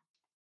 Yeah.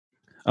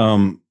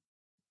 All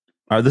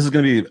right, this is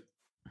going to be.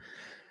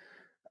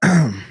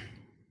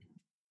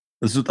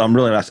 I'm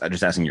really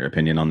just asking your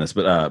opinion on this,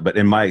 but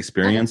in my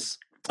experience,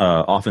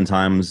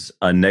 oftentimes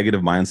a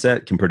negative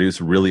mindset can produce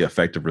really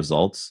effective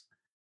results.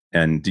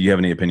 And do you have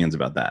any opinions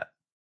about that?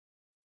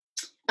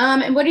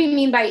 And what do you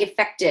mean by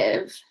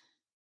effective?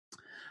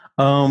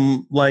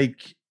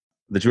 Like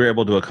that you were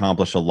able to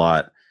accomplish a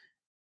lot,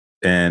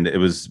 and it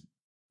was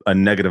a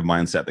negative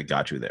mindset that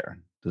got you there.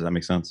 Does that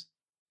make sense?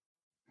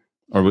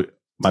 Or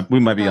we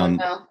might be on.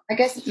 No. I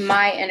guess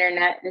my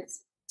internet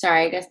is.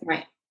 Sorry, I guess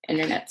my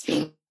internet's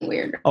being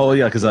weird. Oh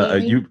yeah, because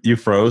you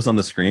froze on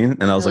the screen,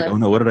 and I was like, oh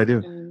no, what did I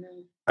do? Oh, no.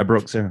 I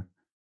broke Sarah.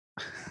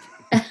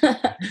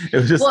 It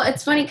was just. Well,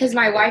 it's funny because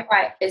my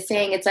Wi-Fi is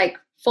saying it's like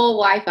full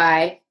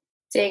Wi-Fi,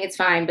 saying it's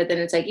fine, but then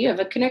it's like you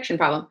have a connection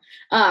problem.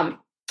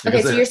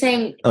 Okay, so you're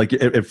saying like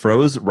it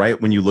froze right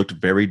when you looked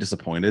very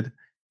disappointed,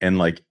 and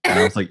I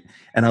was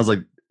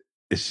like,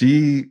 is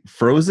she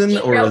frozen,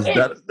 or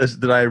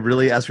did I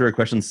really ask her a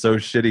question so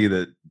shitty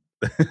that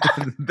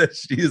that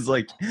she's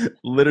like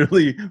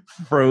literally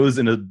froze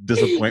in a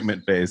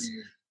disappointment face?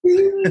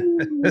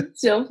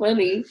 So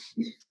funny.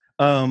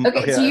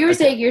 Okay, so you were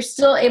saying you're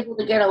still able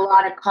to get a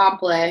lot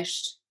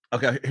accomplished.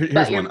 Okay, here's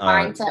but your one.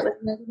 Mindset was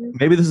negative?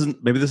 Maybe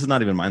this is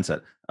not even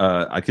mindset.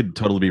 I could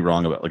totally be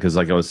wrong about, because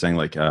like I was saying,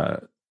 like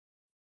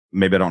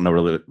maybe I don't know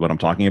really what I'm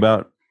talking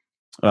about.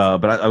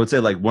 But I would say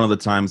like one of the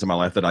times in my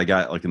life that I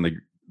got like in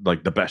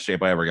the best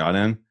shape I ever got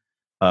in.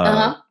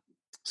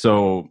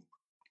 So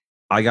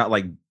I got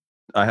like,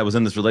 I was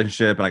in this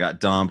relationship and I got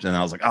dumped, and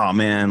I was like, oh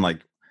man, like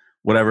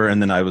whatever.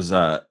 And then I was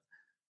like,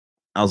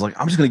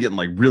 I'm just gonna get in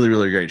like really,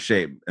 really great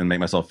shape and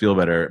make myself feel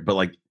better, but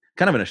like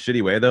kind of in a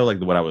shitty way though, like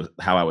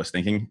how I was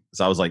thinking.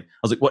 So I was like,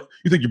 what?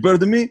 You think you're better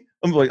than me?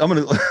 I'm gonna,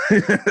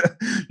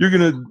 you're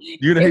gonna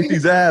hate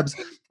these abs.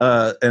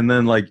 And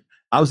then like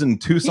I was in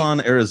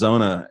Tucson,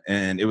 Arizona,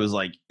 and it was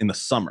like in the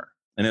summer,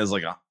 and it was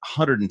like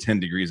 110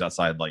 degrees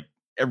outside like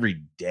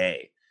every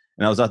day.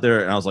 And I was out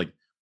there, and I was like,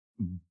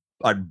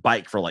 I'd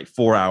bike for like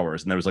 4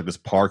 hours, and there was like this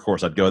park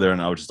course. I'd go there,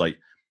 and I would just like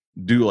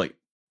do like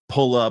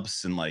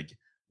pull-ups and like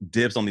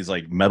dips on these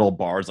like metal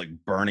bars, like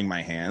burning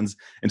my hands,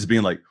 and just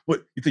being like,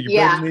 what, you think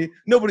you're better than me?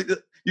 Nobody,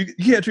 you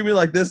can't treat me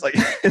like this. Like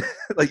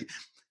like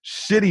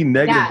shitty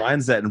negative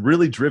mindset, and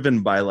really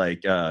driven by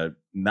like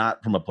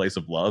not from a place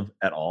of love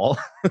at all.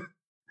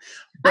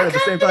 But at the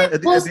same time,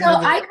 at the end of the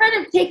I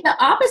kind of take the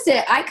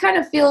opposite. I kind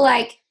of feel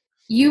like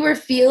you were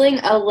feeling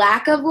a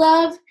lack of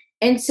love.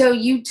 And so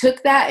you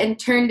took that and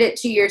turned it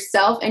to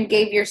yourself and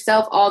gave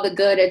yourself all the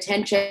good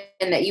attention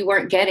that you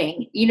weren't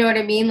getting. You know what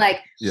I mean?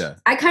 Like, yeah.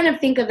 I kind of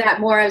think of that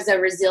more as a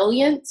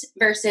resilience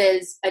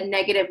versus a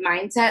negative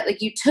mindset.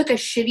 Like, you took a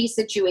shitty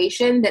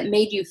situation that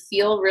made you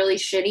feel really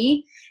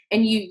shitty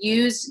and you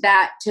used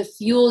that to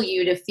fuel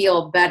you to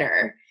feel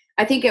better.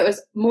 I think it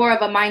was more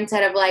of a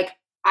mindset of like,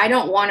 I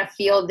don't want to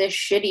feel this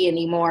shitty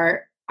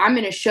anymore. I'm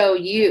going to show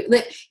you,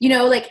 like, you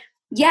know, like,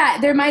 yeah,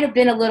 there might have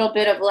been a little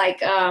bit of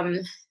like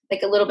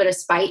a little bit of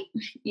spite,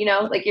 you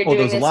know, like you're doing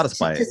there's this a lot of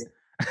spite.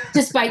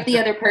 to spite the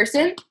other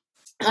person,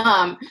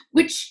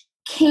 which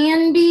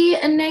can be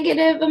a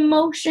negative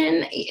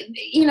emotion.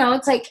 You know,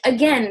 it's like,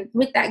 again,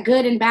 with that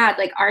good and bad,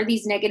 like, are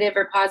these negative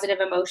or positive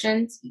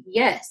emotions?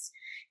 Yes.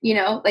 You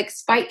know, like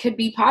spite could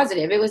be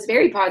positive. It was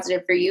very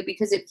positive for you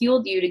because it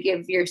fueled you to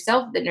give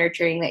yourself the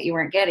nurturing that you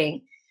weren't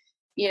getting,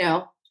 you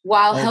know,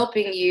 while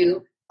helping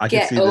you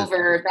get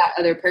over that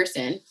other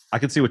person. I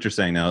can see what you're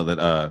saying now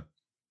that,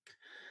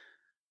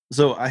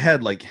 so I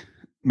had like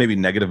maybe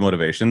negative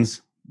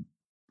motivations,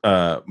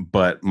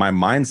 but my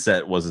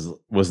mindset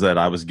was that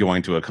I was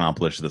going to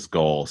accomplish this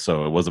goal.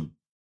 So it was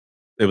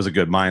a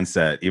good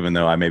mindset, even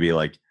though I maybe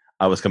like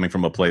I was coming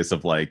from a place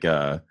of like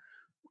a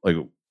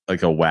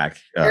whack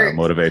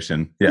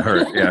motivation. Yeah,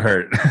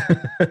 hurt.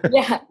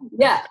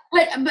 yeah.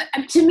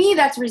 But to me,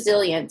 that's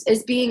resilience,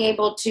 is being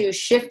able to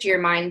shift your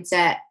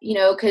mindset. You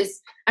know,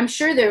 because I'm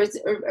sure there was,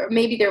 or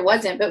maybe there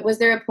wasn't, but was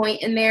there a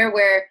point in there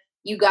where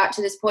you got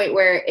to this point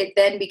where it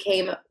then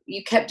became,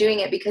 you kept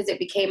doing it because it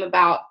became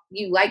about,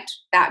 you liked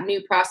that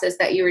new process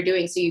that you were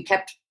doing, so you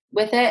kept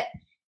with it?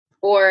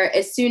 Or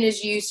as soon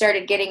as you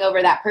started getting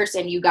over that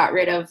person, you got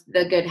rid of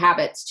the good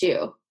habits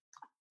too?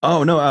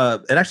 Oh, no.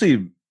 It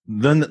actually,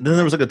 then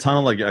there was like a ton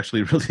of like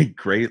actually really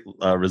great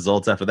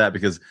results after that,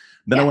 because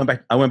then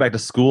I went back to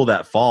school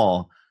that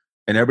fall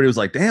and everybody was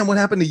like, damn, what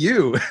happened to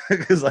you?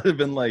 Because I'd have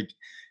been like,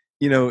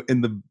 you know,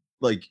 in the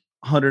like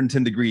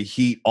 110-degree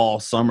heat all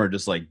summer,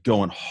 just like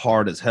going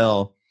hard as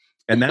hell.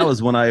 And that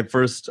was when I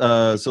first,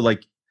 so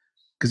like,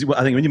 because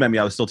I think when you met me,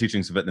 I was still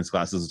teaching some fitness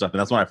classes and stuff. And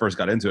that's when I first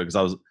got into it, because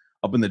I was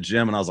up in the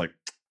gym and I was like,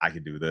 I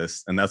could do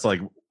this. And that's like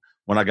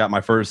when I got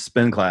my first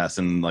spin class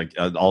and like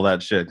all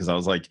that shit. Because I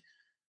was like,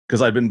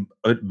 because I'd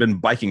been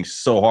biking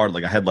so hard.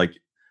 Like I had like,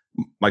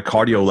 my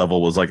cardio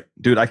level was like,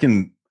 dude, I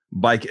can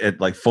bike at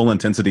like full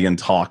intensity and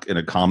talk in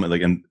a comment,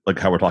 like in like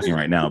how we're talking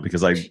right now,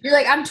 because you're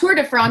like, I'm Tour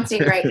de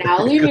Francing right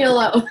now. Leave me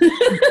alone.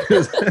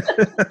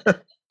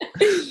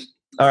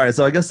 All right.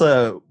 So I guess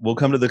we'll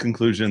come to the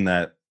conclusion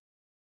that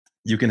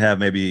you can have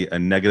maybe a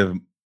negative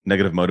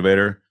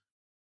motivator,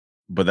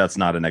 but that's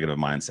not a negative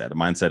mindset. A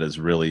mindset is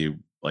really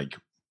like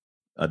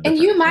and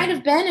you might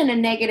have been in a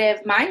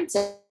negative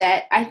mindset.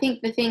 I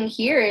think the thing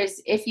here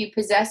is, if you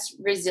possess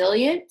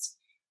resilience,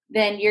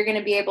 then you're going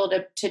to be able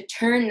to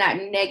turn that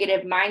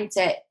negative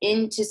mindset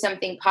into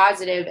something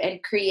positive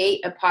and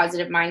create a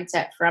positive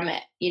mindset from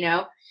it, you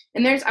know?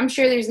 And I'm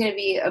sure there's going to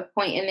be a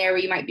point in there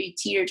where you might be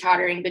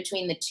teeter-tottering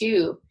between the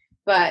two,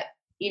 but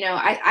you know,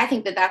 I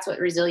think that that's what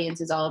resilience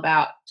is all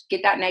about.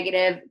 Get that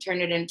negative,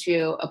 turn it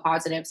into a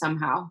positive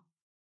somehow.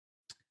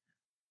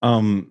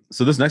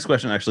 So this next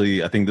question,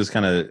 actually, I think this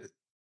kind of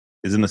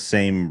is in the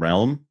same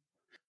realm,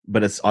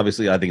 but it's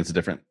obviously, I think it's a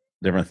different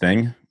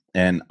thing.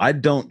 And I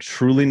don't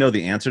truly know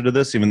the answer to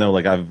this, even though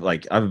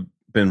I've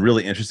been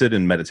really interested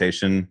in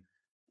meditation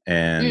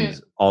and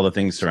all the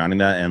things surrounding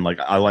that. And like,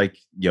 I like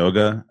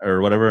yoga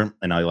or whatever.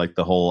 And I like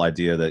the whole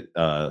idea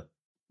that,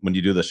 when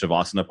you do the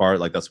Shavasana part,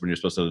 like that's when you're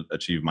supposed to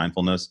achieve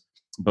mindfulness.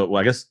 But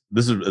I guess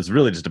it's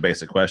really just a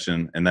basic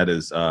question. And that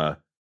is,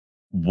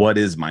 what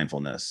is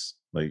mindfulness?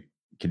 Like,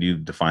 can you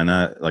define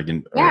that, like,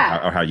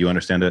 or how you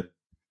understand it?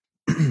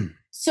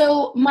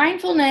 So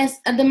mindfulness,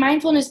 the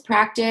mindfulness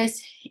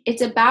practice,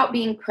 it's about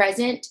being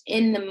present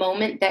in the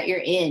moment that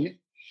you're in.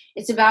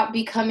 It's about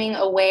becoming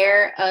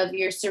aware of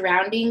your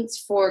surroundings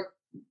for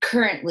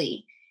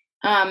currently.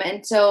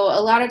 And so a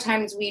lot of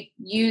times we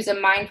use a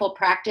mindful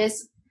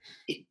practice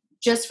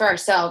just for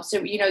ourselves.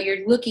 So, you know,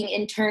 you're looking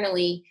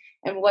internally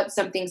and what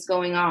something's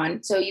going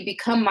on. So you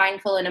become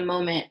mindful in a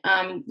moment.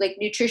 Like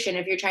nutrition,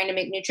 if you're trying to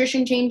make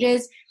nutrition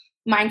changes,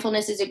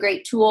 mindfulness is a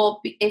great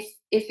tool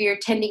if you're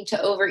tending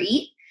to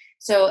overeat.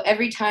 So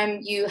every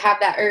time you have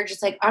that urge,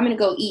 it's like, I'm going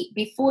to go eat.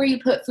 Before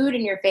you put food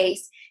in your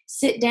face,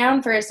 sit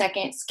down for a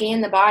second, scan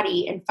the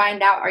body and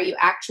find out, are you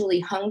actually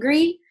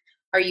hungry?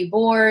 Are you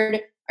bored?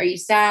 Are you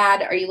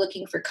sad? Are you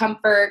looking for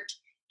comfort?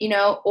 You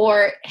know,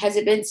 or has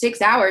it been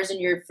 6 hours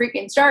and you're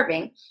freaking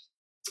starving?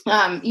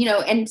 You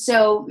know, and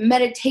so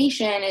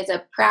meditation is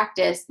a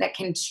practice that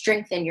can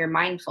strengthen your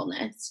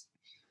mindfulness.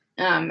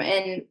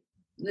 And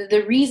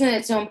the reason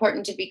it's so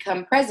important to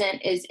become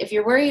present is, if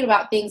you're worried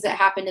about things that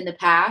happened in the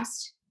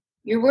past,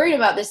 you're worried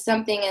about this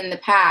something in the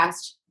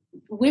past,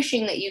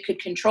 wishing that you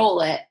could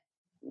control it.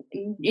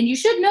 And you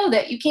should know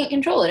that you can't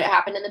control it. It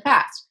happened in the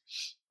past.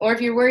 Or if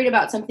you're worried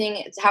about something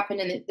that's happened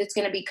and that's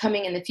going to be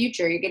coming in the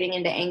future, you're getting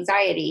into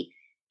anxiety.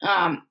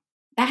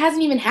 that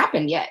hasn't even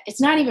happened yet.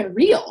 It's not even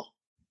real.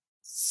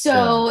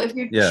 So if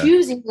you're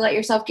choosing to let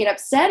yourself get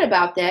upset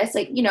about this,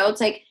 like, you know,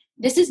 it's like,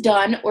 this is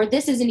done, or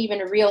this isn't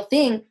even a real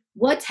thing.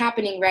 What's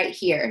happening right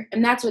here?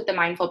 And that's what the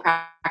mindful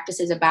practice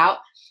is about.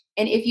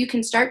 And if you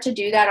can start to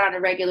do that on a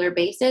regular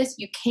basis,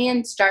 you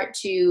can start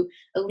to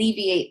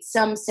alleviate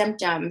some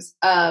symptoms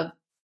of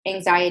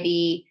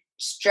anxiety,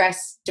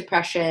 stress,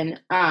 depression.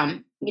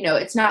 You know,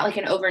 it's not like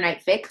an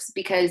overnight fix,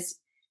 because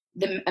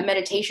a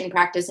meditation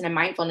practice and a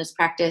mindfulness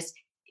practice,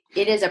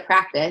 it is a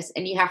practice,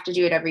 and you have to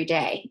do it every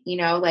day. You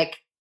know, like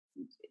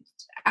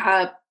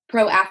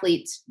pro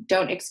athletes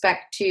don't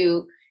expect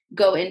to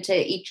go into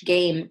each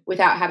game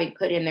without having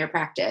put in their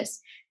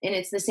practice. And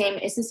it's the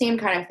same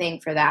kind of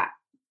thing for that.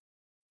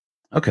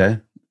 Okay.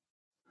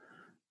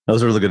 That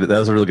was a really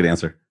good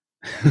answer.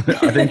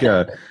 I think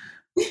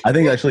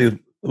actually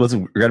what's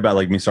great about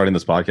like me starting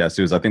this podcast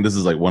too is I think this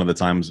is like one of the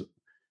times,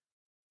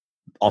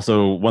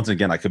 also, once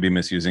again, I could be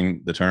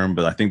misusing the term,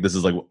 but I think this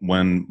is like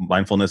when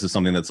mindfulness is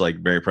something that's like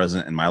very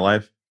present in my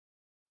life,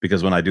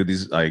 because when I do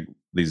these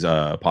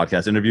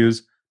podcast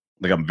interviews,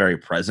 like I'm very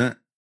present,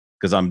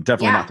 because I'm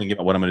definitely not thinking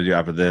about what I'm going to do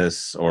after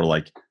this, or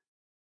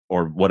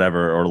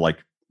whatever, or like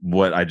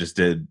what I just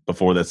did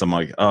before this. I'm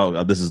like,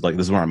 oh, this is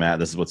where I'm at.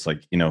 This is what's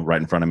like, you know,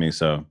 right in front of me.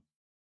 So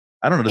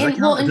I don't know. Does that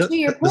count? And to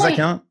your point, does that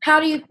count? How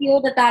do you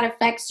feel that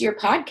affects your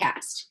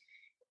podcast?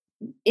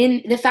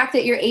 In the fact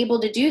that you're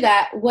able to do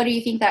that, what do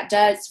you think that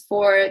does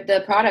for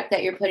the product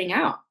that you're putting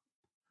out?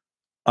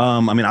 I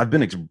mean, I've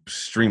been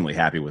extremely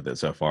happy with it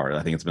so far.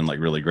 I think it's been like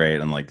really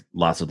great, and like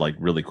lots of like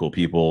really cool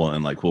people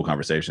and like cool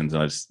conversations.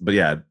 And but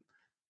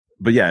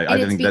yeah, and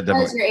I think that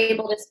definitely, you're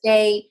able to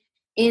stay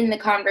in the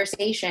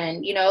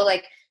conversation, you know,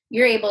 like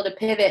you're able to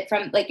pivot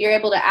from, like, you're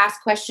able to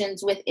ask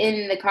questions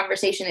within the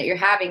conversation that you're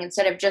having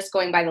instead of just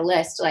going by the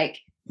list. Like,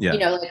 you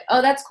know, like,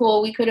 oh, that's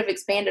cool, we could have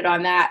expanded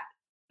on that.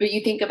 But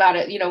you think about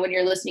it, you know, when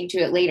you're listening to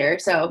it later.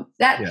 So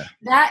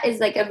that is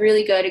like a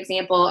really good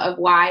example of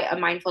why a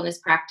mindfulness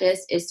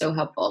practice is so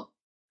helpful.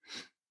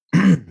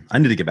 I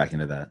need to get back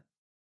into that.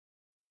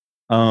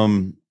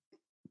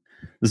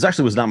 This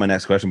actually was not my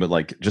next question, but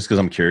like, just because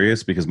I'm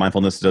curious, because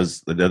mindfulness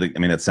does, I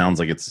mean, it sounds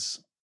like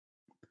it's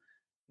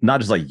not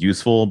just like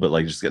useful, but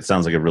like just it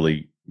sounds like a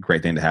really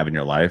great thing to have in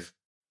your life.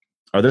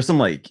 Are there some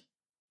like,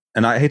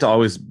 and I hate to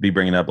always be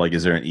bringing up like,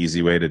 is there an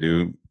easy way to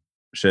do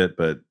shit?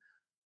 But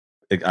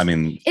I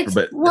mean,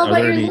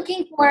 what you're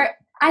looking for,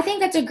 I think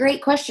that's a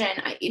great question.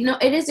 You know,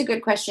 it is a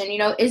good question. You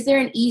know, is there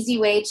an easy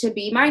way to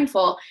be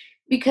mindful?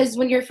 Because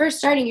when you're first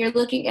starting, you're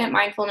looking at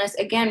mindfulness.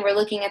 Again, we're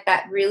looking at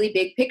that really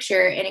big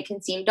picture, and it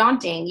can seem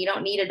daunting. You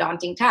don't need a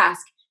daunting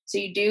task. So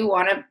you do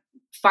want to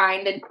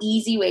find an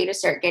easy way to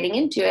start getting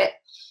into it.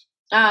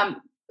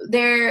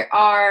 There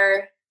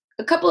are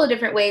a couple of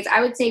different ways. I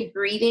would say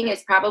breathing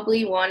is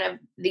probably one of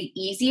the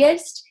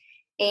easiest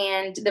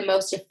and the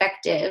most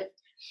effective.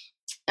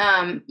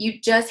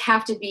 You just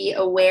have to be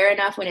aware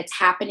enough when it's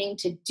happening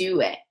to do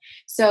it.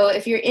 So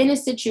if you're in a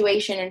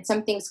situation and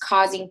something's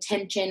causing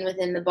tension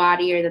within the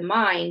body or the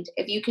mind,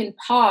 if you can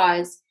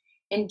pause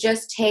and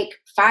just take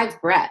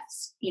 5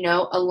 breaths, you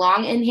know, a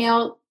long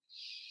inhale,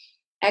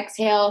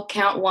 exhale,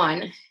 count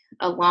 1,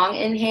 a long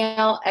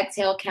inhale,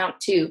 exhale, count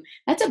 2.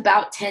 That's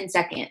about 10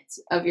 seconds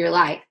of your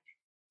life.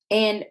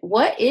 And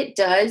what it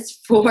does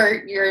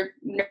for your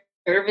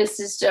nervous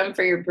system,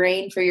 for your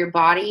brain, for your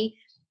body,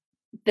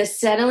 the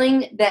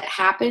settling that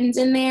happens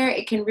in there,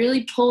 it can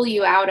really pull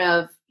you out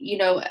of, you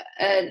know,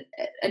 a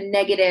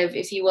negative,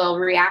 if you will,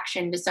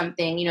 reaction to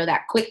something, you know,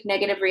 that quick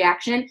negative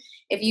reaction.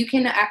 If you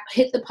can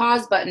hit the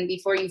pause button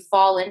before you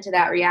fall into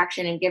that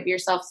reaction and give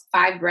yourself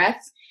 5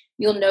 breaths,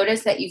 you'll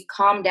notice that you've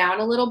calmed down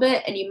a little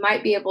bit, and you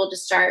might be able to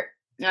start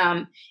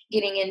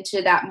getting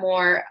into that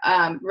more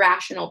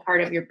rational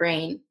part of your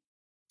brain.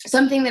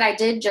 Something that I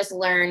did just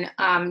learn,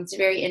 it's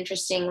very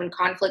interesting, when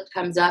conflict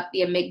comes up,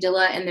 the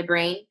amygdala and the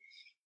brain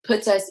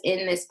puts us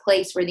in this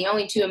place where the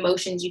only 2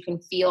 emotions you can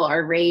feel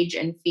are rage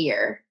and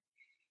fear,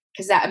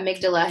 because that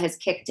amygdala has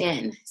kicked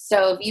in.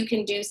 So if you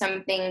can do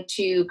something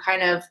to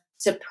kind of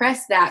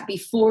suppress that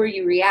before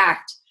you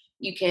react,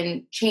 you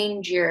can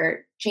change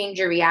your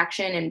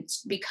reaction and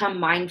become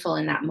mindful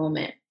in that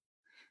moment.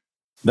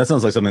 That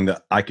sounds like something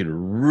that I could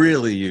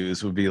really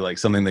use. Would be like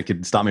something that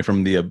could stop me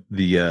from the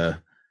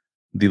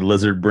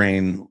lizard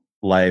brain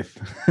life.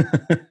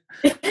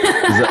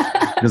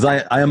 Because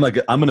I'm an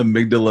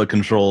amygdala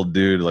controlled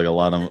dude. Like a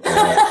lot of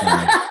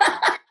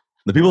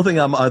the people think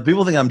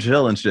I'm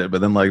chill and shit,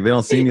 but then like they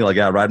don't see me like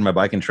out riding my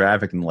bike in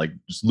traffic and like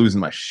just losing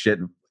my shit,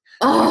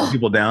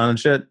 people down and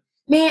shit.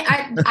 Man,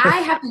 I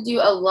have to do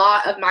a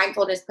lot of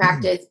mindfulness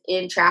practice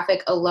in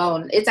traffic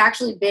alone. It's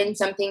actually been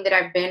something that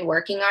I've been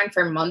working on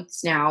for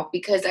months now,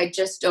 because I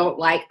don't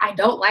like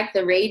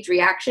the rage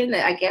reaction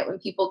that I get when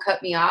people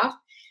cut me off.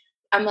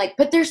 I'm like,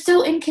 but they're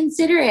so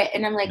inconsiderate.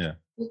 And I'm like,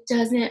 It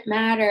doesn't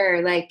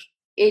matter. Like,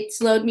 it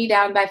slowed me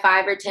down by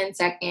 5 or 10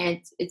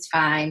 seconds. It's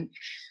fine.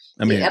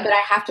 I mean, but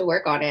I have to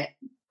work on it.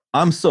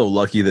 I'm so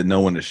lucky that no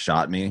one has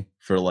shot me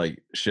for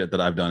like shit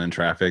that I've done in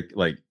traffic.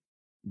 Like,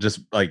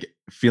 just like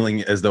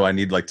feeling as though I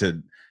need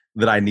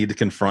to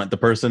confront the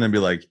person and be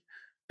like,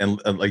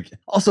 and like,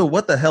 also,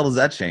 what the hell does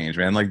that change,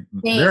 man? Like,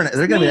 they're Thanks.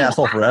 gonna be an Yeah.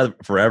 asshole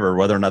forever,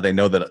 whether or not they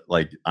know that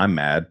like I'm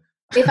mad.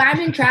 If I'm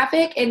in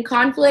traffic and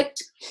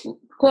conflict,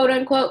 quote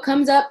unquote,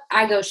 comes up,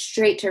 I go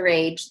straight to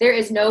rage. There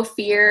is no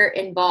fear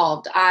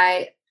involved.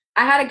 I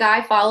had a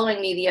guy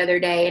following me the other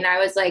day, and I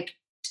was like,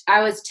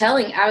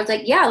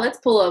 yeah, let's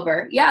pull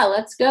over. Yeah,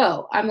 let's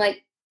go. I'm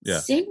like, Yeah.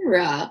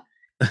 Sarah.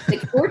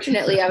 Like,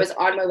 fortunately, I was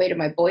on my way to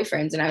my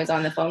boyfriend's, and I was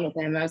on the phone with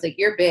him. I was like,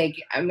 "You're big.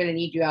 I'm gonna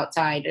need you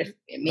outside."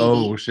 Maybe.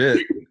 Oh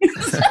shit!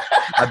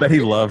 I bet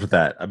he loved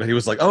that. I bet he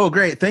was like, "Oh,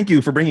 great, thank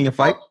you for bringing a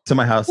fight to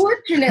my house."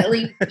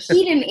 Fortunately,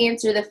 he didn't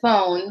answer the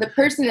phone. The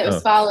person that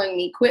was following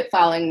me quit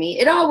following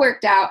me. It all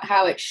worked out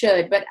how it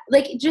should, but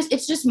like,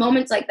 it's just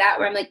moments like that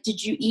where I'm like,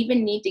 "Did you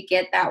even need to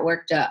get that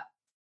worked up?"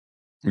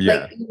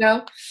 Yeah.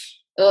 Like,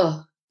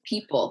 ugh,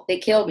 people, they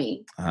kill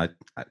me. I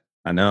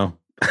know.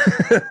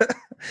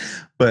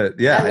 But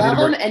yeah, I love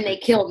them and they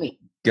kill me.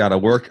 Gotta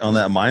work on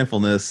that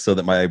mindfulness so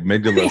that my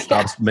amygdala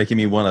stops making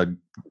me want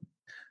to,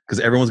 because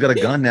everyone's got a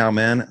gun now,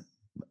 man.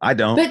 I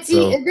don't. But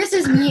see, this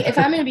is me. If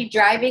I'm going to be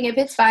driving, if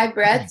it's 5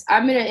 breaths,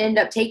 I'm going to end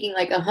up taking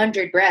like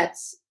 100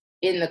 breaths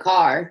in the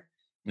car.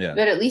 Yeah.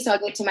 But at least I'll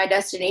get to my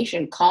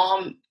destination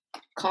calm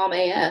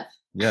AF.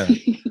 Yeah.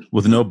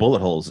 With no bullet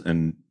holes.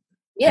 And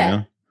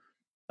yeah.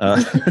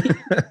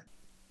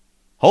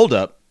 Hold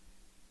up.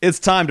 It's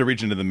time to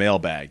reach into the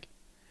mailbag.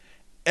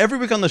 Every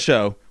week on the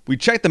show, we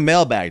check the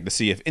mailbag to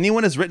see if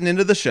anyone has written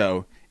into the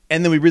show,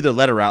 and then we read their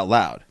letter out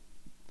loud.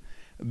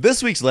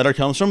 This week's letter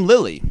comes from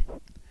Lily.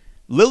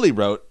 Lily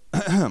wrote,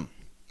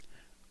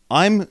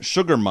 I'm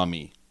Sugar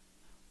Mummy.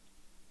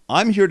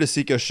 I'm here to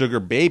seek a sugar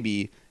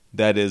baby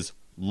that is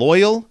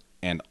loyal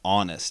and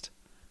honest.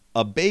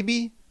 A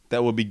baby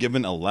that will be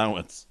given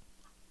allowance.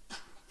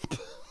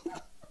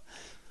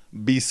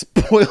 Be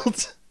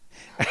spoiled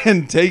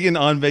and taken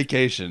on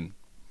vacation.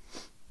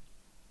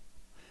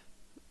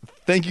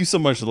 Thank you so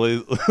much,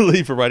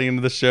 Lily, for writing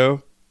into the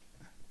show.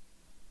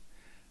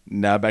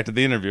 Now back to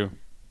the interview.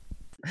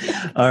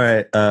 All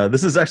right.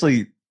 This is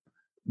going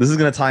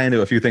to tie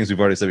into a few things we've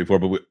already said before,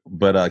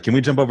 but can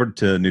we jump over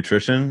to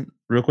nutrition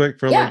real quick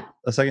for like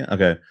a second?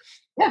 Okay.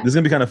 Yeah. This is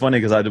going to be kind of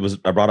funny because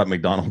I brought up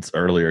McDonald's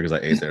earlier because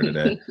I ate there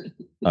today.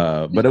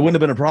 But it wouldn't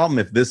have been a problem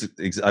if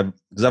because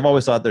I've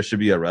always thought there should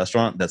be a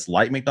restaurant that's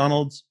like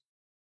McDonald's,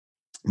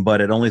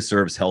 but it only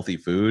serves healthy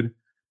food.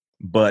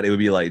 But it would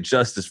be like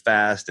just as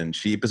fast and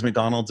cheap as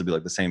McDonald's. It'd be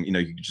like the same, you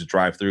could just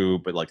drive through,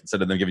 but like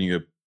instead of them giving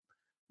you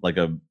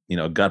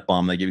a gut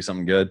bomb, they give you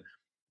something good.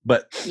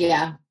 But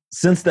yeah,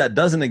 since that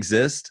doesn't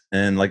exist,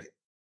 and like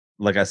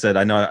I said,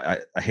 I know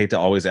I hate to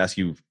always ask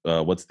you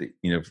what's the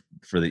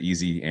for the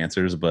easy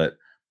answers, but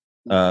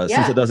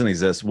since it doesn't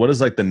exist, what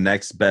is like the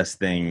next best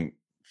thing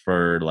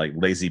for like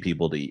lazy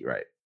people to eat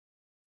right?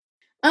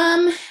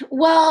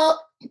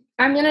 Well,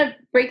 I'm going to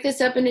break this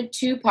up into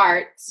 2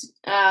 parts.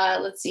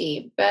 Let's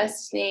see.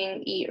 Best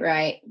thing, eat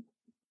right.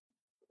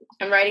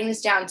 I'm writing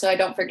this down so I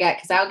don't forget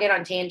because I'll get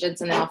on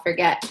tangents and then I'll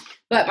forget.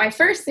 But my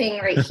first thing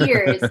right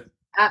here is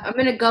I'm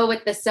going to go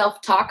with the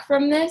self-talk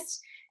from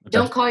this. Okay.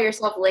 Don't call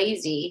yourself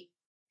lazy.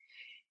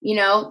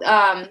 So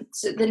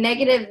the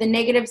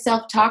negative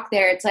self-talk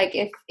there, it's like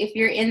if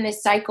you're in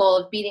this cycle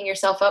of beating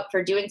yourself up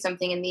for doing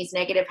something in these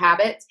negative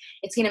habits,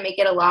 it's going to make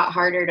it a lot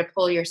harder to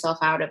pull yourself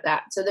out of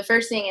that. So the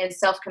first thing is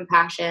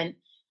self-compassion,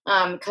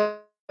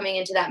 coming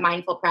into that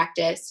mindful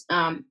practice,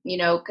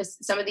 because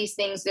some of these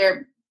things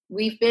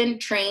we've been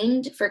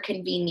trained for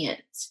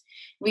convenience.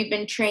 We've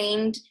been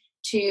trained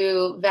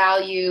to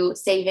value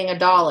saving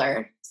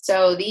 $1.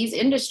 So these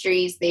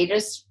industries, they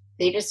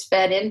just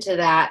fed into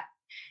that.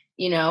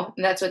 And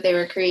that's what they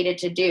were created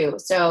to do.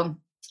 So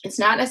it's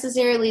not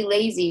necessarily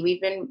lazy. We've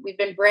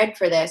been bred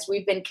for this.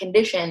 We've been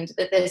conditioned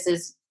that this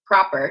is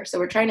proper. So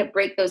we're trying to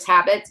break those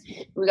habits.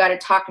 We got to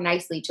talk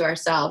nicely to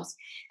ourselves.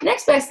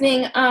 Next best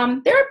thing,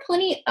 there are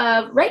plenty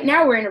of, right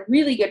now we're in a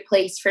really good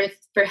place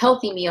for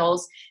healthy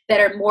meals that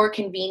are more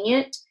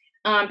convenient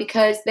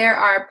because there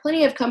are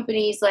plenty of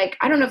companies like,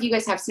 I don't know if you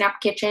guys have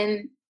Snap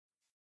Kitchen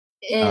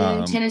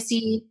in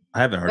Tennessee.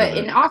 I haven't heard of it.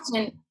 But in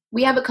Austin,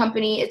 we have a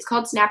company. It's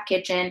called Snap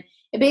Kitchen.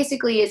 It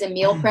basically is a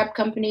meal prep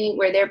company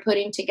where they're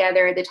putting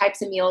together the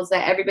types of meals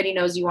that everybody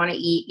knows you want to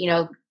eat,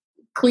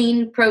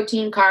 clean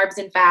protein, carbs,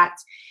 and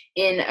fats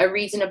in a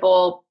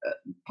reasonable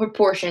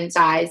proportion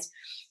size.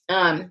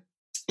 And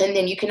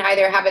then you can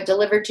either have it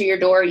delivered to your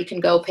door or you can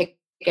go pick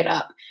it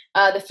up.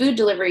 The food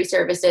delivery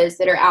services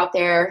that are out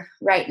there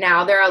right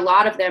now, there are a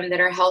lot of them that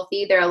are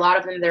healthy. There are a lot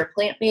of them that are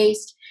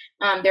plant-based.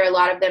 There are a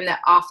lot of them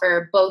that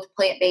offer both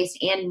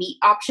plant-based and meat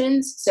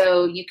options.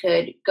 So you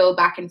could go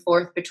back and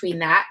forth between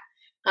that.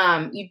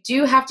 You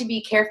do have to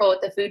be careful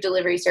with the food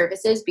delivery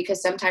services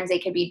because sometimes they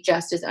can be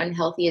just as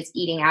unhealthy as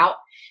eating out.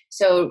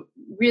 So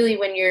really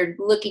when you're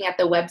looking at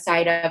the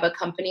website of a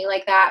company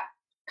like that,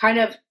 kind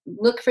of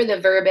look for the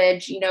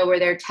verbiage,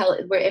 where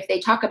where if they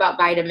talk about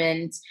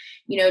vitamins,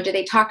 do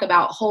they talk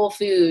about whole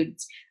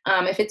foods?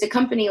 If it's a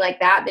company like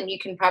that, then you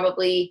can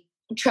probably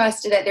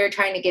trust that they're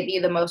trying to give you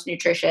the most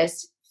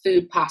nutritious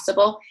food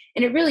possible.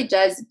 And it really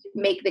does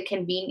make the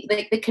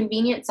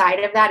convenient side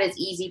of that is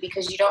easy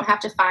because you don't have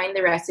to find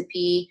the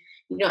recipe.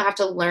 You don't have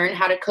to learn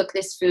how to cook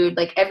this food.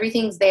 Like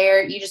everything's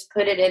there. You just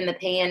put it in the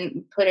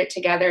pan, put it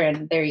together,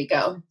 and there you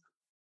go.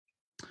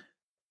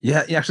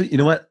 Yeah, actually, you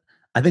know what?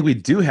 I think we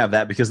do have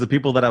that because the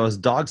people that I was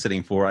dog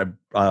sitting for,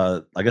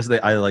 I guess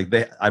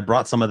I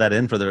brought some of that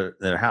in for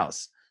their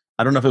house.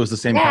 I don't know if it was the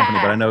same company,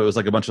 but I know it was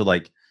like a bunch of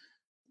like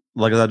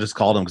I just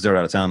called them because they were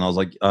out of town. And I was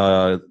like,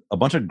 a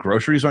bunch of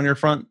groceries on your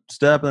front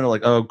step, and they're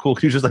like, oh, cool.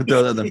 Can you just like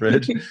throw that in the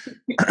fridge?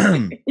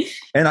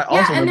 And I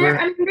also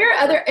remember there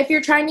are other. If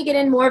you're trying to get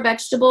in more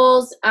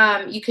vegetables,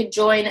 you could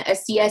join a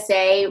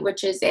CSA,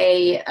 which is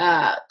a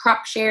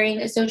crop sharing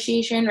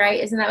association, right?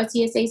 Isn't that what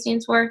CSA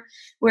stands for?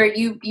 Where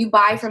you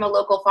buy from a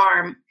local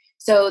farm.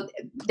 So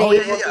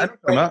they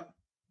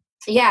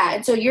Yeah,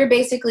 and so you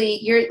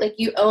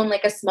own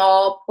like a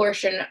small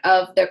portion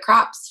of the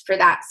crops for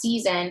that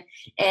season,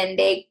 and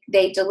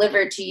they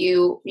deliver to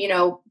you,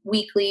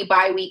 weekly,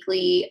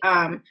 bi-weekly.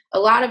 A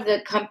lot of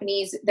the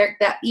companies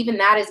that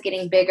is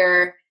getting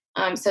bigger,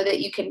 so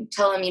that you can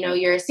tell them,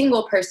 you're a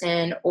single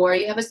person, or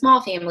you have a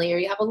small family, or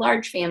you have a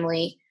large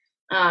family.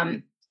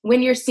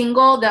 When you're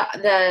single,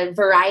 the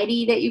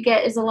variety that you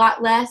get is a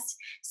lot less.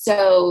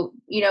 So,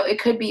 it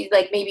could be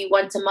like maybe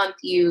once a month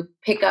you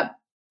pick up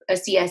a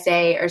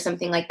CSA or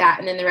something like that.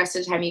 And then the rest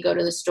of the time you go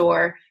to the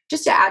store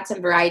just to add some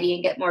variety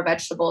and get more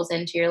vegetables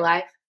into your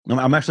life.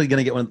 I'm actually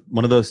going to get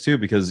one of those too,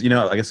 because,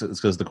 I guess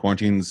it's because the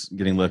quarantine's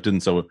getting lifted.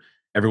 And so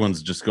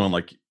everyone's just going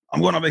like,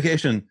 I'm going on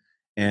vacation.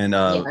 And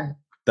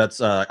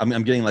that's, I'm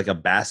getting like a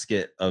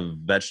basket of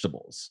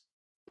vegetables.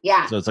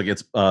 Yeah. So it's like,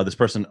 this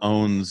person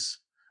owns,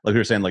 like we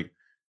were saying, like,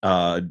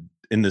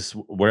 in this,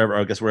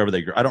 wherever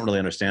they grow. I don't really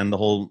understand the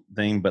whole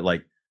thing, but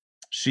like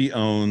she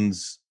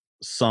owns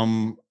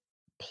some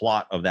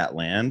plot of that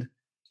land,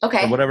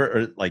 okay, or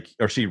whatever,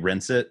 or she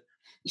rents it.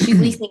 She's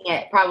leasing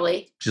it,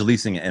 probably. She's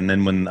leasing it, and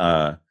then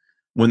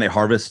when they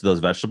harvest those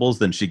vegetables,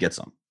 then she gets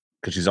them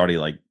because she's already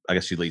I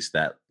guess she leased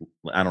that.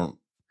 I don't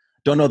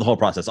know the whole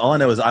process. All I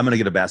know is I'm going to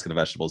get a basket of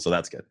vegetables, so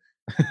that's good.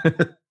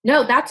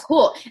 No, that's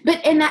cool.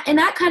 But and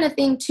that kind of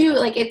thing too,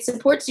 like it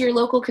supports your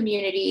local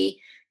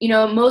community.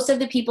 Most of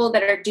the people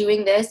that are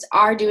doing this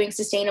are doing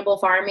sustainable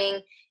farming.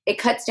 It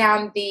cuts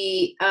down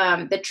the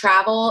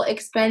travel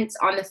expense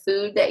on the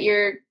food that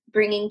you're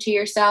bringing to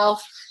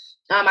yourself.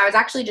 I was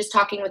actually just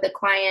talking with a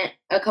client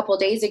a couple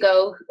of days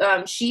ago.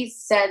 She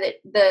said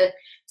that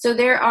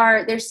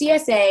there's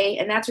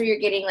CSA, and that's where you're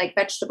getting like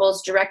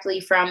vegetables directly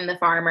from the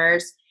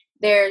farmers.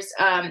 There's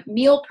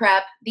meal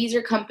prep. These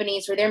are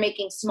companies where they're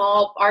making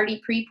small,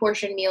 already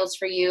pre-portioned meals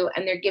for you,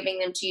 and they're giving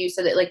them to you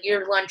so that like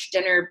your lunch,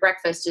 dinner,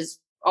 breakfast is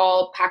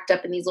all packed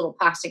up in these little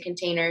plastic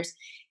containers.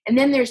 And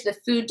then there's the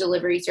food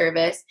delivery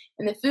service.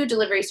 And the food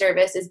delivery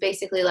service is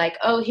basically like,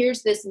 oh,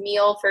 here's this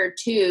meal for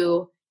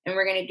 2, and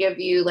we're going to give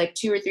you like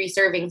 2 or 3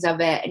 servings of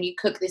it. And you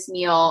cook this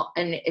meal,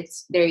 and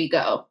there you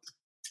go.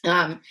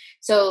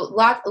 So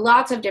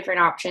lots of different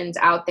options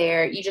out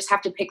there. You just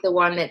have to pick the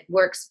one that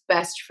works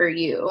best for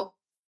you.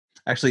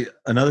 Actually,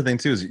 another thing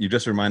too is you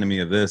just reminded me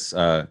of this.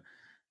 I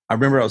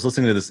remember I was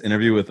listening to this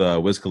interview with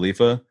Wiz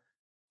Khalifa,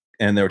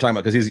 and they were talking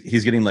about, because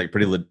he's getting like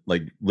pretty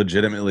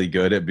legitimately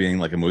good at being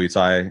like a Muay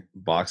Thai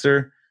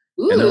boxer.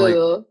 Ooh. And they're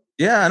like,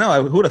 yeah, I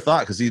know. Who would have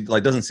thought? Because he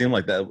doesn't seem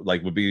like that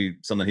would be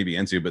something he'd be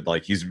into, but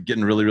like he's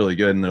getting really, really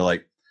good. And they're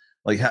like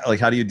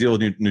how do you deal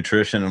with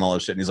nutrition and all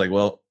this shit? And he's like,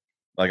 well,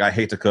 like I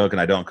hate to cook and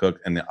I don't cook,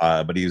 and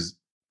but he's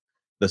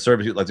the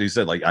service, like you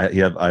said, like I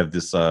have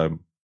this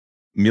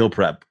meal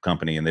prep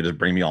company, and they just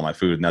bring me all my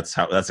food, and I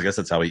guess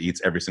that's how he eats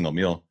every single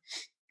meal.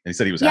 And he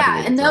said he was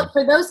happy with it.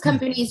 For those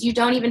companies, you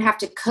don't even have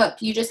to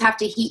cook. You just have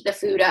to heat the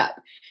food up.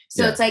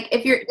 So It's like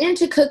if you're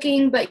into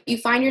cooking, but you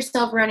find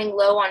yourself running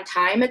low on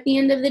time at the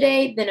end of the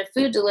day, then a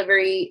food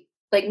delivery,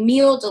 like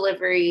meal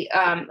delivery,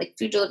 like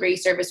food delivery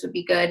service would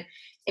be good.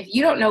 If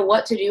you don't know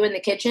what to do in the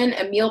kitchen,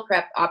 a meal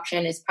prep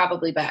option is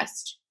probably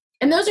best.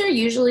 And those are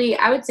usually,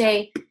 I would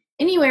say,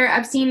 anywhere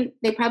I've seen,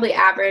 they probably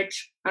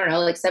average, I don't know,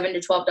 like $7 to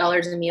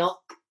 $12 a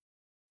meal.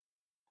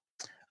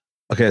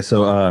 Okay,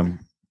 so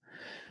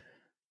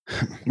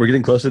we're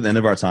getting close to the end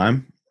of our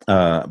time,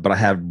 but I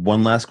have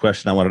one last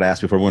question I wanted to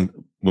ask before we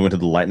went to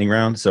the lightning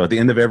round. So at the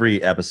end of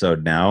every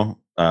episode now,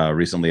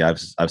 recently I've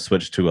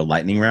switched to a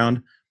lightning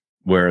round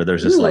where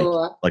there's just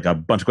like a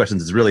bunch of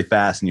questions. It's really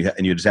fast, and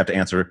you just have to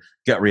answer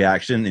gut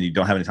reaction, and you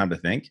don't have any time to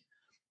think.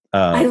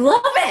 I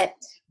love it.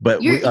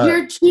 But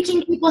you're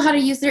teaching people how to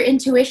use their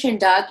intuition,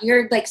 Doug.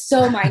 You're like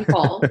so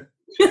mindful.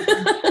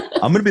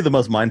 I'm gonna be the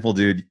most mindful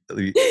dude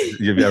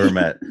you've ever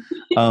met.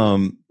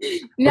 No,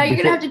 you're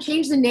gonna have to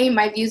change the name.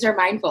 My views are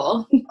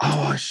mindful.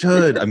 Oh, I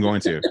should. I'm going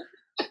to.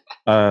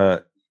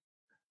 But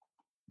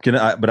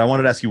I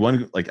wanted to ask you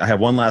one. Like, I have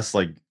one last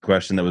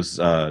question that was.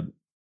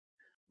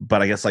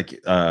 But I guess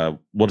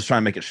we'll just try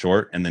and make it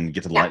short and then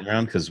get to the lightning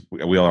round, because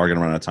we all are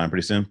gonna run out of time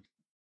pretty soon.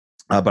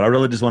 But I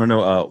really just want to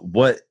know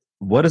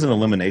what is an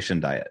elimination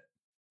diet?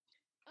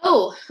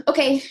 Oh,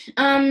 okay.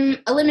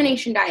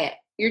 Elimination diet.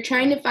 You're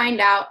trying to find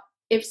out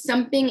if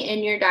something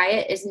in your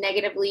diet is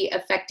negatively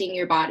affecting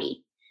your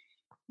body.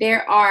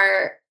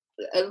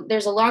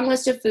 there's a long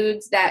list of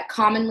foods that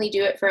commonly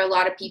do it for a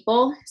lot of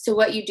people. So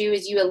what you do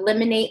is you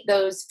eliminate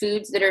those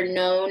foods that are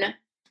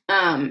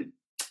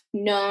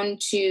known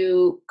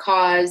to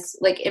cause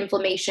like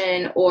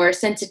inflammation or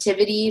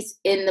sensitivities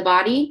in the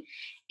body,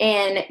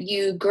 and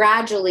you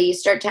gradually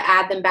start to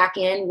add them back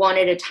in one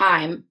at a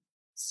time.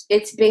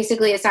 It's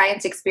basically a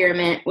science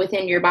experiment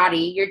within your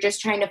body. You're just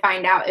trying to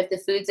find out if the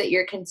foods that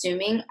you're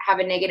consuming have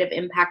a negative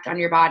impact on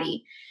your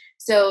body.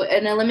 So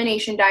an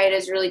elimination diet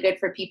is really good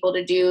for people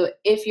to do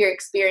if you're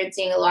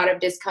experiencing a lot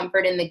of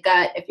discomfort in the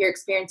gut, if you're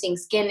experiencing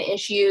skin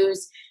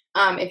issues,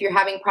 if you're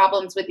having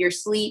problems with your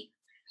sleep.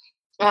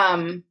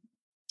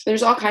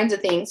 There's all kinds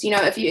of things.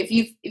 If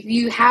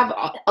you have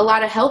a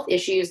lot of health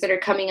issues that are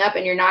coming up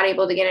and you're not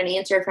able to get an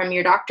answer from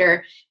your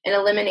doctor, an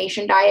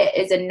elimination diet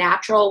is a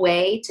natural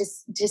way to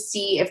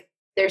see if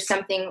there's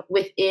something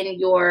within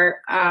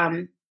your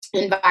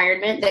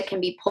environment that can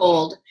be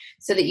pulled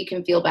so that you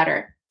can feel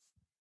better.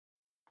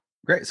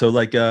 Great. So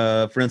like,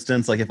 for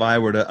instance, like if I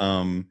were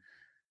to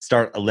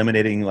start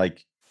eliminating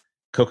like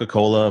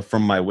Coca-Cola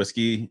from my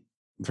whiskey,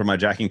 from my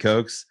Jack and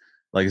Cokes,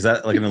 like, is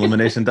that like an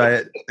elimination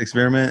diet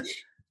experiment?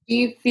 Do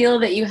you feel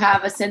that you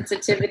have a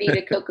sensitivity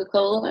to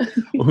Coca-Cola?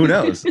 Well, who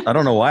knows? I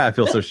don't know why I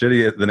feel so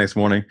shitty the next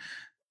morning.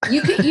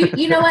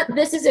 You know what?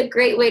 This is a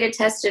great way to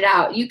test it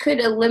out. You could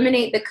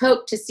eliminate the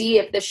Coke to see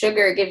if the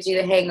sugar gives you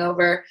the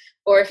hangover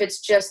or if it's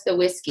just the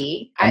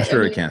whiskey. I'm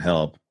sure it can't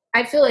help.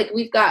 I feel like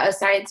we've got a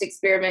science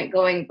experiment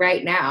going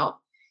right now.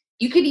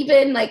 You could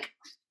even like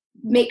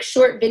make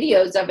short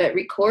videos of it,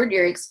 record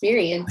your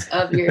experience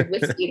of your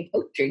whiskey and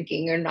Coke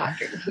drinking or not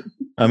drinking.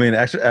 I mean,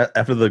 actually,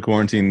 after the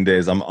quarantine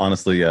days, I'm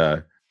honestly,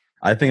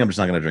 I think I'm just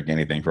not going to drink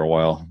anything for a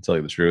while, to tell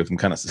you the truth. I'm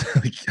kind of,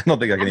 like, I don't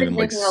think I can even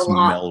like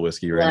smell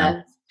whiskey right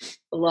now.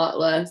 A lot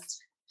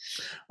less.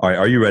 All right.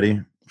 Are you ready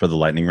for the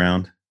lightning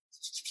round?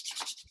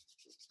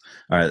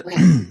 All right.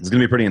 It's going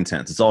to be pretty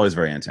intense. It's always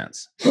very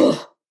intense. All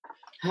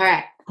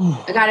right.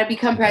 I got to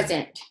become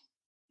present.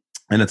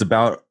 And it's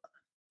about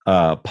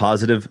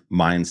positive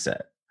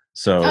mindset.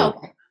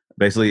 So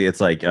basically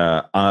it's like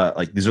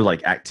these are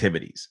like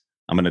activities.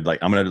 I'm going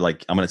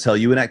to tell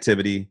you an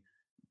activity,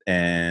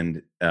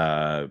 and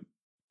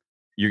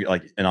you're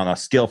like, and on a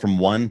scale from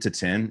 1 to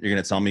 10, you're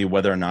going to tell me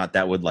whether or not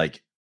that would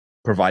like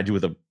provide you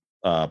with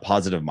a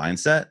positive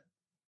mindset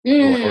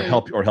or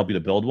help you to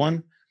build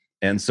one.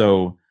 And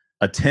so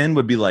a 10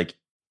 would be like,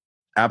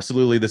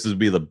 absolutely, this would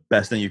be the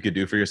best thing you could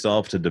do for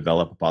yourself to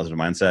develop a positive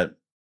mindset.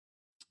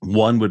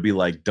 1 would be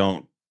like,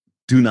 do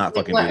not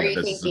fucking do that.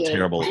 This is a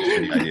terrible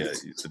idea.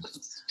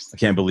 I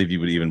can't believe you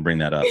would even bring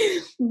that up.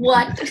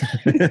 What?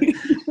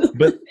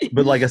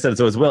 but like I said,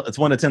 so it's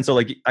 1 to 10. So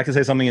like I could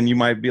say something and you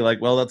might be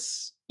like, well,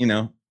 that's,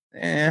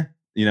 Yeah.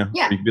 You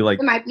could be like,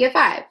 it might be a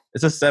 5.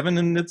 It's a 7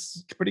 and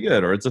it's pretty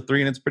good, or it's a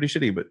 3 and it's pretty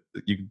shitty, but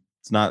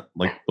it's not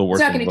like the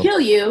worst. It's not going to kill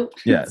you.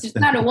 Yeah. It's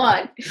not a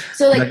 1.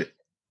 So like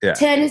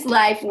 10 is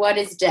life, 1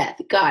 is death.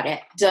 Got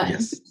it. Done.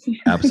 Yes,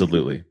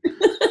 absolutely.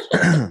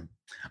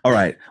 All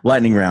right.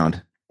 Lightning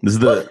round. This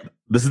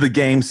is the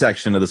game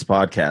section of this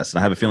podcast, and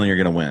I have a feeling you're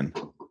going to win.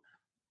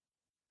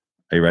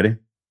 Are you ready?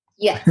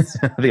 Yes.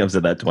 I think I've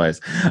said that twice.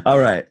 All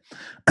right.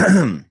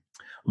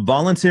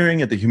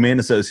 Volunteering at the Humane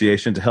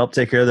Association to help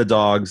take care of the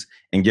dogs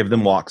and give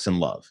them walks and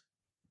love.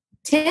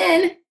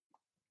 10.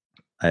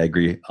 I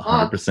agree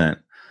 100%.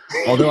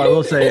 Although I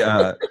will say,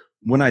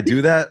 when I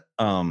do that,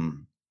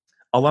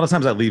 a lot of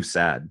times I leave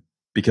sad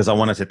because I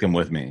want to take them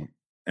with me,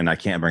 and I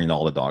can't bring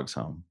all the dogs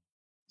home.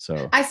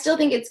 So I still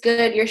think it's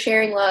good. You're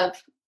sharing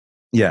love.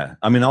 Yeah.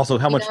 I mean, also,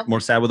 how much more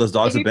sad would those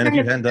dogs have been if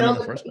you hadn't done it in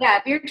the first place? Yeah.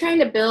 If you're trying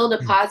to build a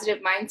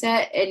positive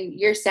mindset and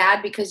you're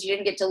sad because you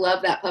didn't get to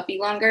love that puppy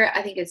longer,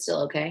 I think it's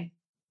still okay.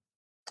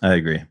 I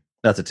agree.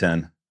 That's a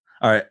 10.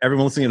 All right.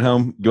 Everyone listening at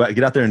home,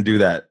 get out there and do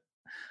that.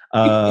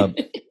 All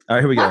right,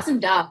 here we go. Awesome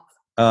dog.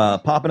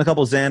 Popping a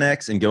couple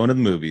Xanax and going to the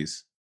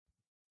movies.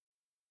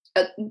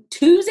 2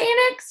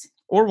 Xanax?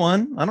 Or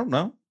 1. I don't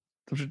know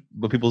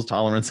what people's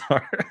tolerance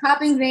are.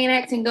 Popping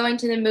Xanax and going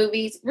to the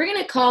movies. We're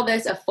going to call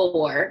this a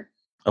 4.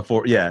 A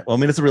 4, yeah. Well, I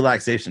mean, it's a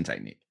relaxation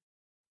technique.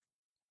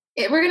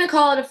 We're going to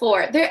call it a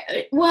 4.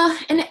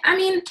 And I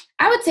mean,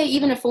 I would say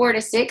even a 4 to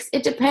 6.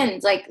 It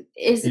depends. Like,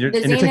 you're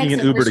taking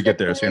an Uber to get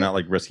there, so you're not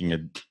like risking it.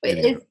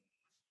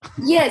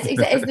 Yes,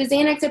 exactly. Is the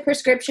Xanax a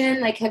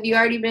prescription? Like, have you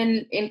already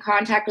been in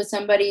contact with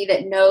somebody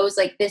that knows,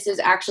 like, this is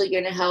actually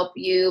going to help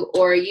you?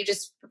 Or are you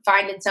just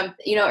finding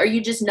something, are you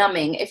just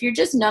numbing? If you're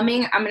just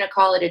numbing, I'm going to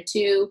call it a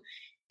 2.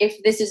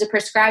 If this is a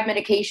prescribed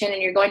medication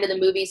and you're going to the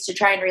movies to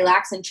try and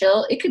relax and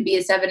chill, it could be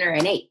a 7 or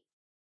an 8.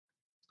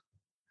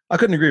 I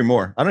couldn't agree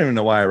more. I don't even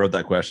know why I wrote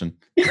that question.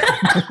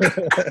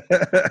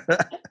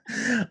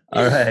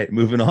 All right,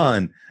 moving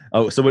on.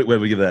 Oh, so wait,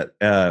 we give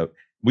that.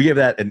 We give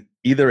that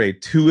either a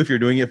 2 if you're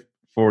doing it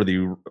for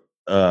the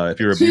if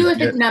you're 2 if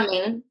it's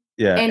numbing.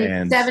 Yeah,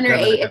 and 7 or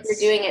 8 if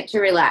you're doing it to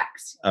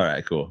relax. All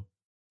right, cool.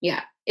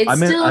 Yeah, I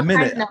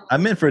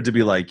meant for it to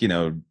be like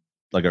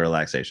like a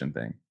relaxation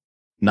thing,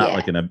 not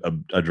like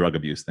a drug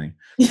abuse thing.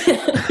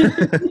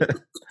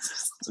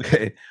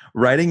 Okay,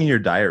 writing in your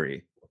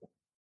diary.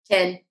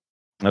 10.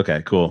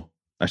 Okay, cool.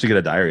 I should get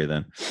a diary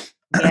then.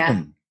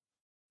 Yeah.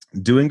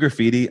 Doing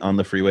graffiti on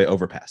the freeway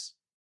overpass.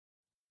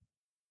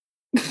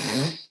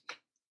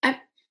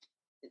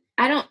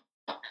 I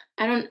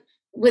don't,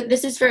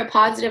 this is for a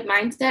positive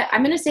mindset.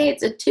 I'm going to say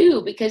it's a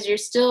 2 because you're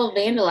still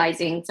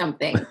vandalizing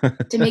something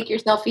to make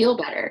yourself feel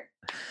better.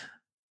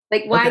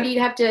 Like, why do you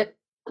have to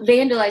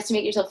vandalize to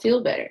make yourself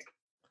feel better?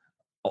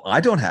 Oh,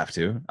 I don't have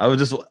to.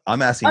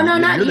 I'm asking. Oh, no,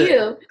 not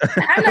you.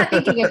 I'm not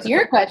thinking it's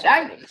your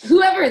question.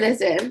 Whoever this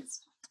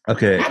is.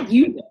 Okay. Not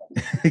you.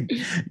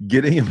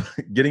 Getting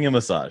a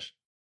massage.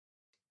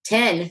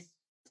 10.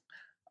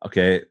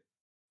 Okay.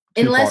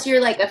 Unless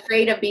you're like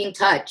afraid of being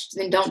touched,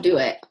 then don't do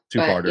it.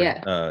 Two-parter.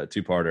 Yeah.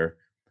 Two-parter.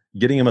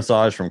 Getting a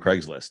massage from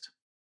Craigslist.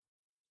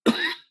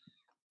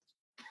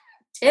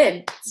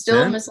 10. Still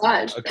 10? a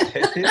massage.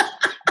 Okay.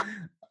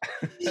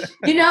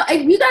 You got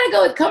to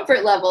go with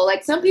comfort level.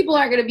 Like, some people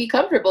aren't going to be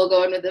comfortable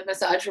going with a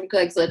massage from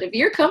Craigslist. If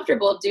you're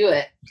comfortable, do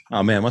it.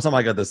 Oh man, one time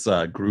I got this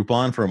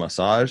Groupon for a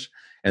massage,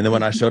 and then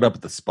when I showed up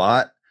at the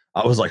spot,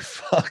 I was like,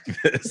 "Fuck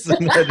this,"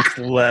 and I just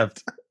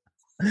left.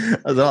 I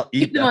was like, "I'll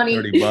eat that money.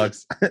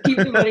 $30." Keep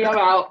the money. I'm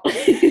out.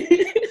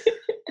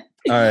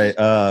 All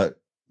right,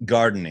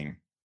 gardening.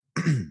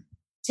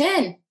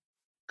 10.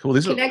 Cool.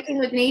 These are Connecting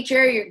with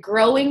nature. You're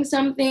growing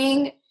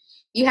something.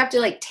 You have to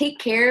like take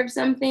care of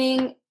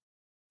something.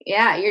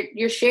 Yeah,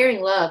 you're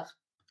sharing love.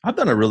 I've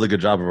done a really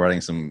good job of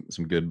writing some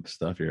good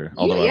stuff here.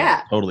 Although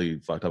I totally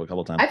fucked up a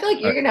couple times. I feel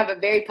like you're gonna have a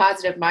very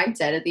positive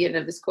mindset at the end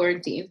of this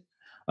quarantine.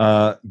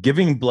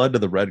 Giving blood to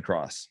the Red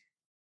Cross.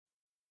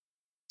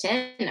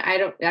 10. I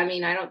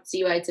don't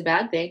see why it's a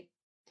bad thing.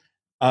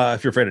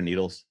 If you're afraid of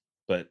needles,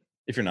 but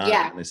if you're not,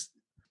 Yeah.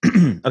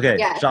 Okay.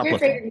 Yeah, if you're Shoplifting.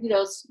 afraid of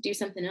needles, do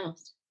something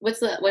else. What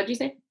did you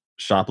say?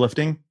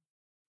 Shoplifting.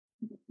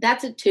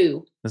 That's a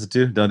 2. That's a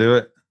 2. Don't do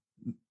it.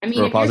 I mean,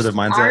 For a positive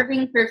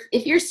mindset.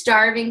 If you're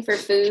starving for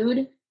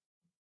food,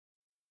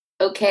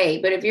 okay.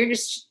 But if you're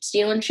just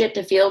stealing shit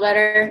to feel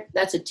better,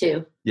 that's a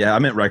 2. Yeah, I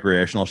meant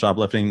recreational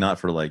shoplifting, not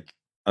for like.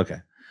 Okay.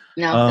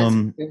 No. That's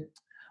a 2.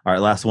 All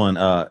right, last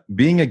one.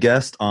 Being a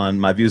guest on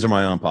My Views Are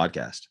My Own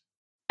podcast.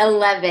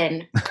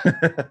 11.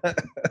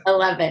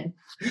 11.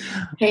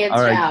 Hands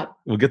All right, down.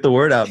 we'll get the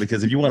word out,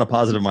 because if you want a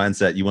positive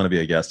mindset, you want to be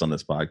a guest on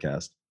this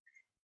podcast.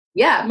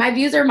 Yeah, my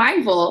views are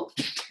mindful.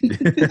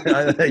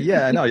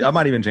 Yeah, I know. I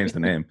might even change the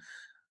name.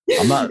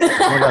 I'm not.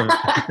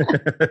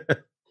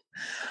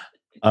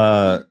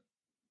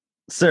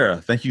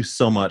 Sarah, thank you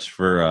so much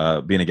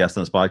for being a guest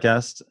on this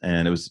podcast,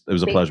 and it was a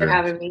Thanks pleasure for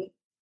having me.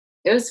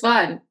 It was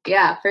fun.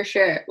 Yeah, for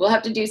sure. We'll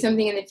have to do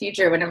something in the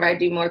future whenever I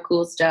do more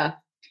cool stuff.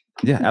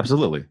 Yeah,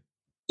 absolutely.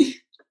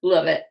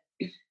 Love it.